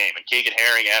fantastic game. And Keegan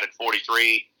Herring added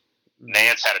 43.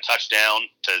 Nance had a touchdown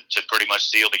to pretty much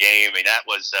seal the game. I mean, it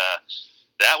was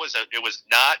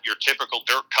not your typical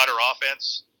Dirk Cutter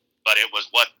offense, but it was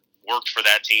what worked for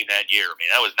that team that year. I mean,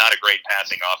 that was not a great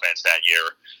passing offense that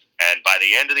year. And by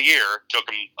the end of the year, it took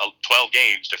them 12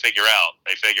 games to figure out.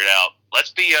 They figured out, let's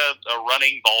be a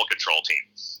running ball control team.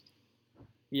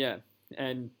 Yeah,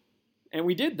 and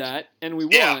we did that, and we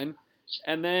won.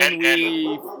 And then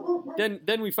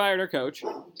we fired our coach.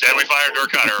 Then we fired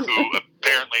Dirk Cutter, who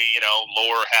apparently,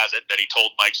 lore has it that he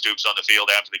told Mike Stoops on the field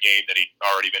after the game that he'd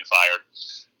already been fired.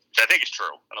 Which I think is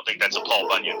true. I don't think that's a Paul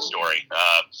Bunyan story.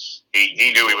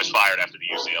 He knew he was fired after the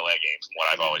UCLA game, from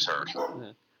what I've always heard.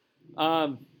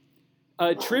 Yeah.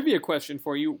 A trivia question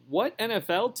for you. What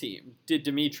NFL team did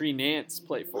Dimitri Nance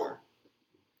play for?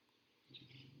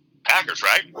 Packers,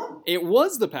 right? It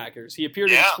was the Packers. He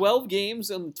appeared in 12 games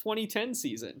in the 2010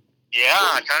 season. Yeah,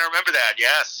 I kind of remember that.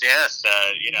 Yes.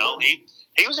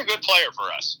 He was a good player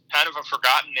for us. Kind of a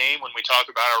forgotten name when we talk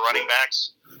about our running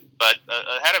backs, but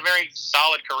had a very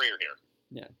solid career here.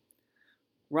 Yeah.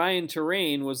 Ryan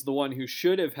Terrain was the one who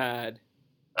should have had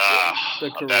a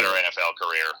better NFL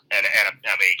career. And I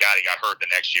mean, God, he got hurt the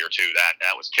next year, too.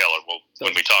 That was killer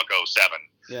when we talk 07.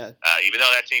 Yeah. Even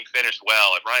though that team finished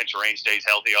well, if Ryan Terrain stays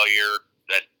healthy all year,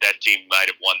 that team might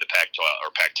have won the Pac-12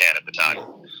 or Pac-10 at the time.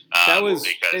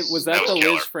 Was that the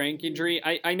killer. Liz Frank injury?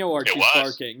 I know Archie's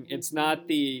barking. It's not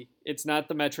the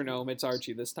metronome. It's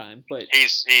Archie this time. But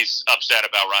he's upset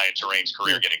about Ryan Terrain's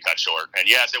career getting cut short. And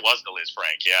yes, it was the Liz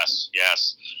Frank. Yes.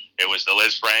 It was the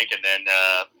Liz Frank, and then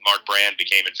Mark Brand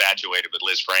became infatuated with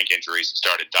Liz Frank injuries and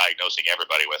started diagnosing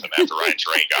everybody with them after Ryan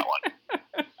Terrain got one.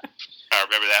 I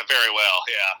remember that very well.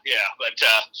 Yeah. But,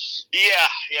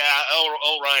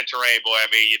 old Ryan Terrain, boy, I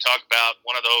mean, you talk about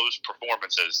one of those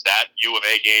performances, that U of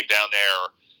A game down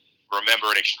there, remember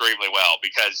it extremely well,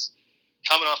 because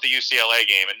coming off the UCLA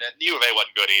game, and the U of A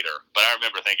wasn't good either, but I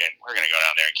remember thinking, we're going to go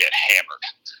down there and get hammered.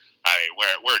 I mean,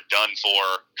 we're done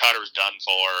for. Cutter's done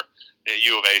for. The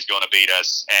U of A is going to beat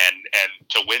us, and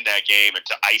to win that game and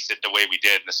to ice it the way we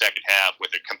did in the second half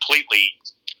with a completely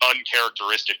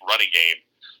uncharacteristic running game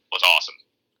was awesome.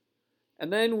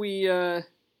 And then we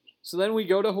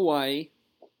go to Hawaii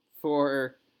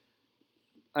for,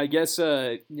 I guess,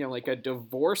 like a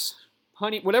divorce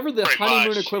whatever the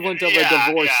honeymoon equivalent of a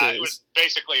divorce is. It was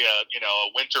basically a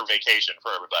winter vacation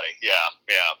for everybody.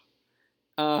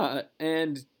 Yeah.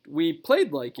 And we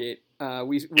played like it.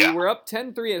 We were up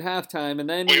 10-3 at halftime, and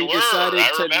then we decided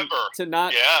to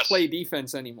not play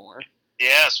defense anymore.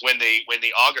 Yes, when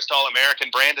the August All-American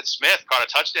Brandon Smith caught a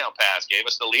touchdown pass, gave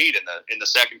us the lead in the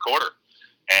second quarter,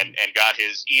 and got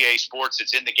his EA Sports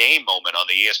It's in the Game moment on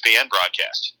the ESPN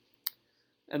broadcast.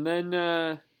 And then,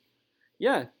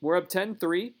 we're up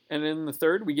 10-3, and in the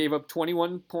third, we gave up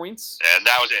 21 points. And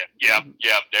that was it. Yep.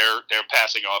 Their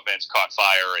passing offense caught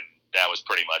fire, and that was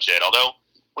pretty much it. Although,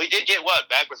 we did get,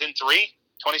 back within 3?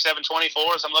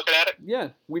 27-24 as I'm looking at it. Yeah,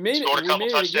 we made it. Scored a couple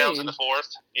touchdowns in the fourth.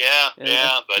 Yeah.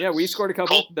 But we scored a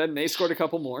couple. Then they scored a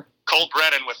couple more. Colt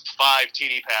Brennan with 5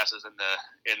 TD passes in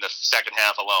the second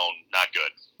half alone. Not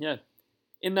good. Yeah.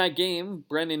 In that game,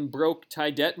 Brennan broke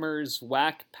Ty Detmer's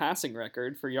WAC passing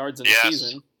record for yards in the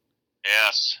season.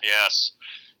 Yes.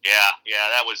 Yeah,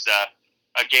 that was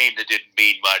a game that didn't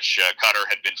mean much. Cutter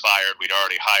had been fired. We'd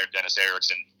already hired Dennis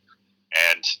Erickson.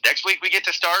 And next week we get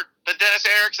to start the Dennis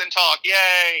Erickson talk.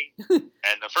 Yay!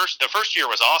 And the first year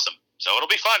was awesome. So it'll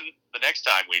be fun the next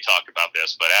time we talk about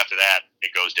this. But after that,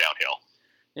 it goes downhill.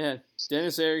 Yeah,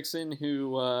 Dennis Erickson,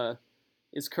 who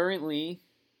is currently,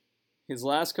 his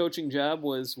last coaching job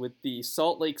was with the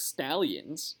Salt Lake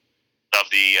Stallions. Of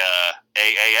the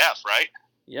AAF, right?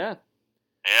 Yeah.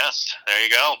 Yes, there you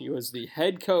go. He was the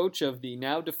head coach of the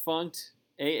now defunct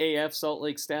AAF Salt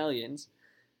Lake Stallions.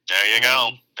 There you go.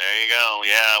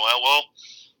 Yeah, well,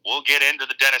 we'll get into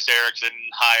the Dennis Erickson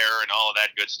hire and all of that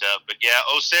good stuff. But yeah,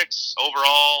 06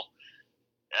 overall,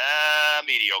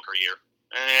 mediocre year.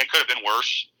 It could have been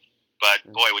worse. But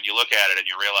boy, when you look at it and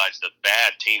you realize the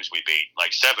bad teams we beat,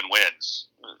 like 7 wins,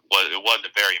 it wasn't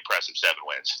a very impressive 7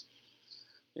 wins.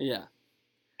 Yeah.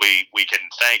 We can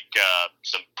thank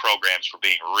some programs for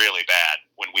being really bad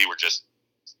when we were just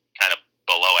kind of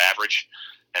below average,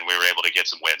 and we were able to get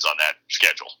some wins on that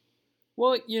schedule.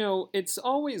 Well, it's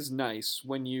always nice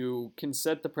when you can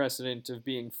set the precedent of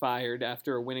being fired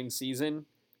after a winning season,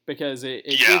 because it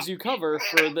gives you cover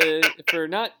for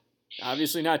not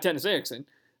obviously not Dennis Erickson,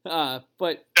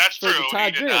 but that's for true.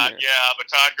 Todd Graham. But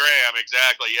Todd Graham,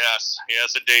 exactly. Yes,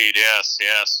 indeed. Yes.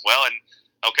 Well, and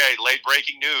okay, late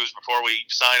breaking news before we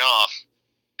sign off.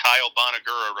 Kyle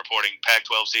Bonagura reporting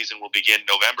Pac-12 season will begin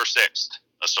November 6th.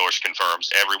 A source confirms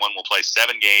everyone will play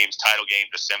 7 games. Title game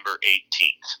December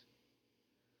 18th.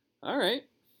 All right.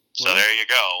 So there you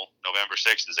go. November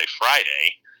 6th is a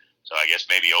Friday. So I guess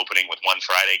maybe opening with one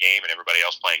Friday game and everybody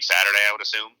else playing Saturday, I would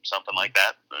assume. Something like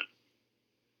that.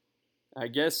 I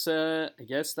guess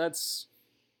that's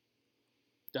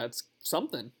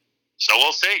something. So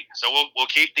we'll see. So we'll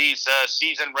keep these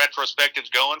season retrospectives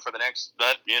going for the next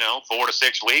 4 to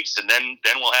 6 weeks, and then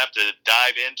we'll have to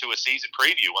dive into a season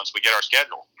preview once we get our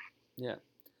schedule. Yeah.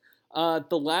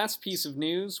 The last piece of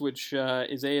news, which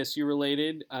is ASU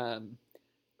related,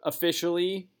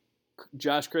 officially,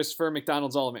 Josh Christopher,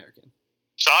 McDonald's All-American.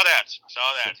 Saw that.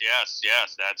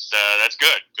 Yes. That's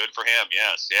good. Good for him.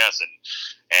 Yes.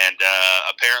 And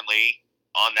apparently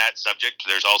on that subject,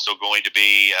 there's also going to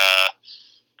be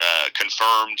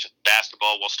confirmed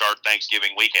basketball will start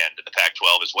Thanksgiving weekend at the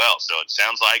Pac-12 as well. So it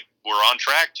sounds like we're on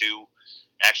track to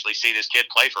actually see this kid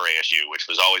play for ASU, which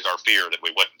was always our fear that we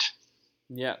wouldn't.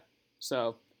 Yeah.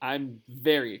 So I'm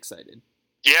very excited.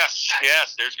 Yes.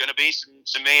 There's going to be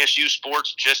some ASU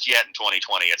sports just yet in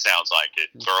 2020, it sounds like.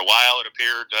 For a while, it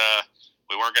appeared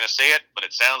we weren't going to see it, but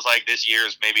it sounds like this year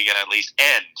is maybe going to at least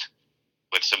end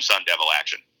with some Sun Devil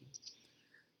action.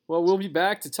 Well, we'll be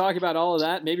back to talk about all of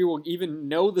that. Maybe we'll even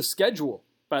know the schedule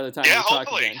by the time we talk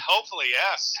again. Hopefully,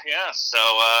 yes. So,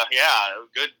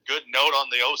 good note on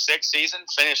the 06 season.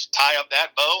 Tie up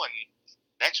that bow, and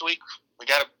next week we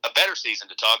got a better season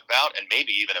to talk about, and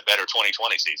maybe even a better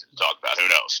 2020 season to talk about. Who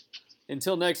knows?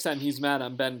 Until next time, he's Matt.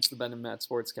 I'm Ben. It's the Ben and Matt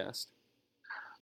Sportscast.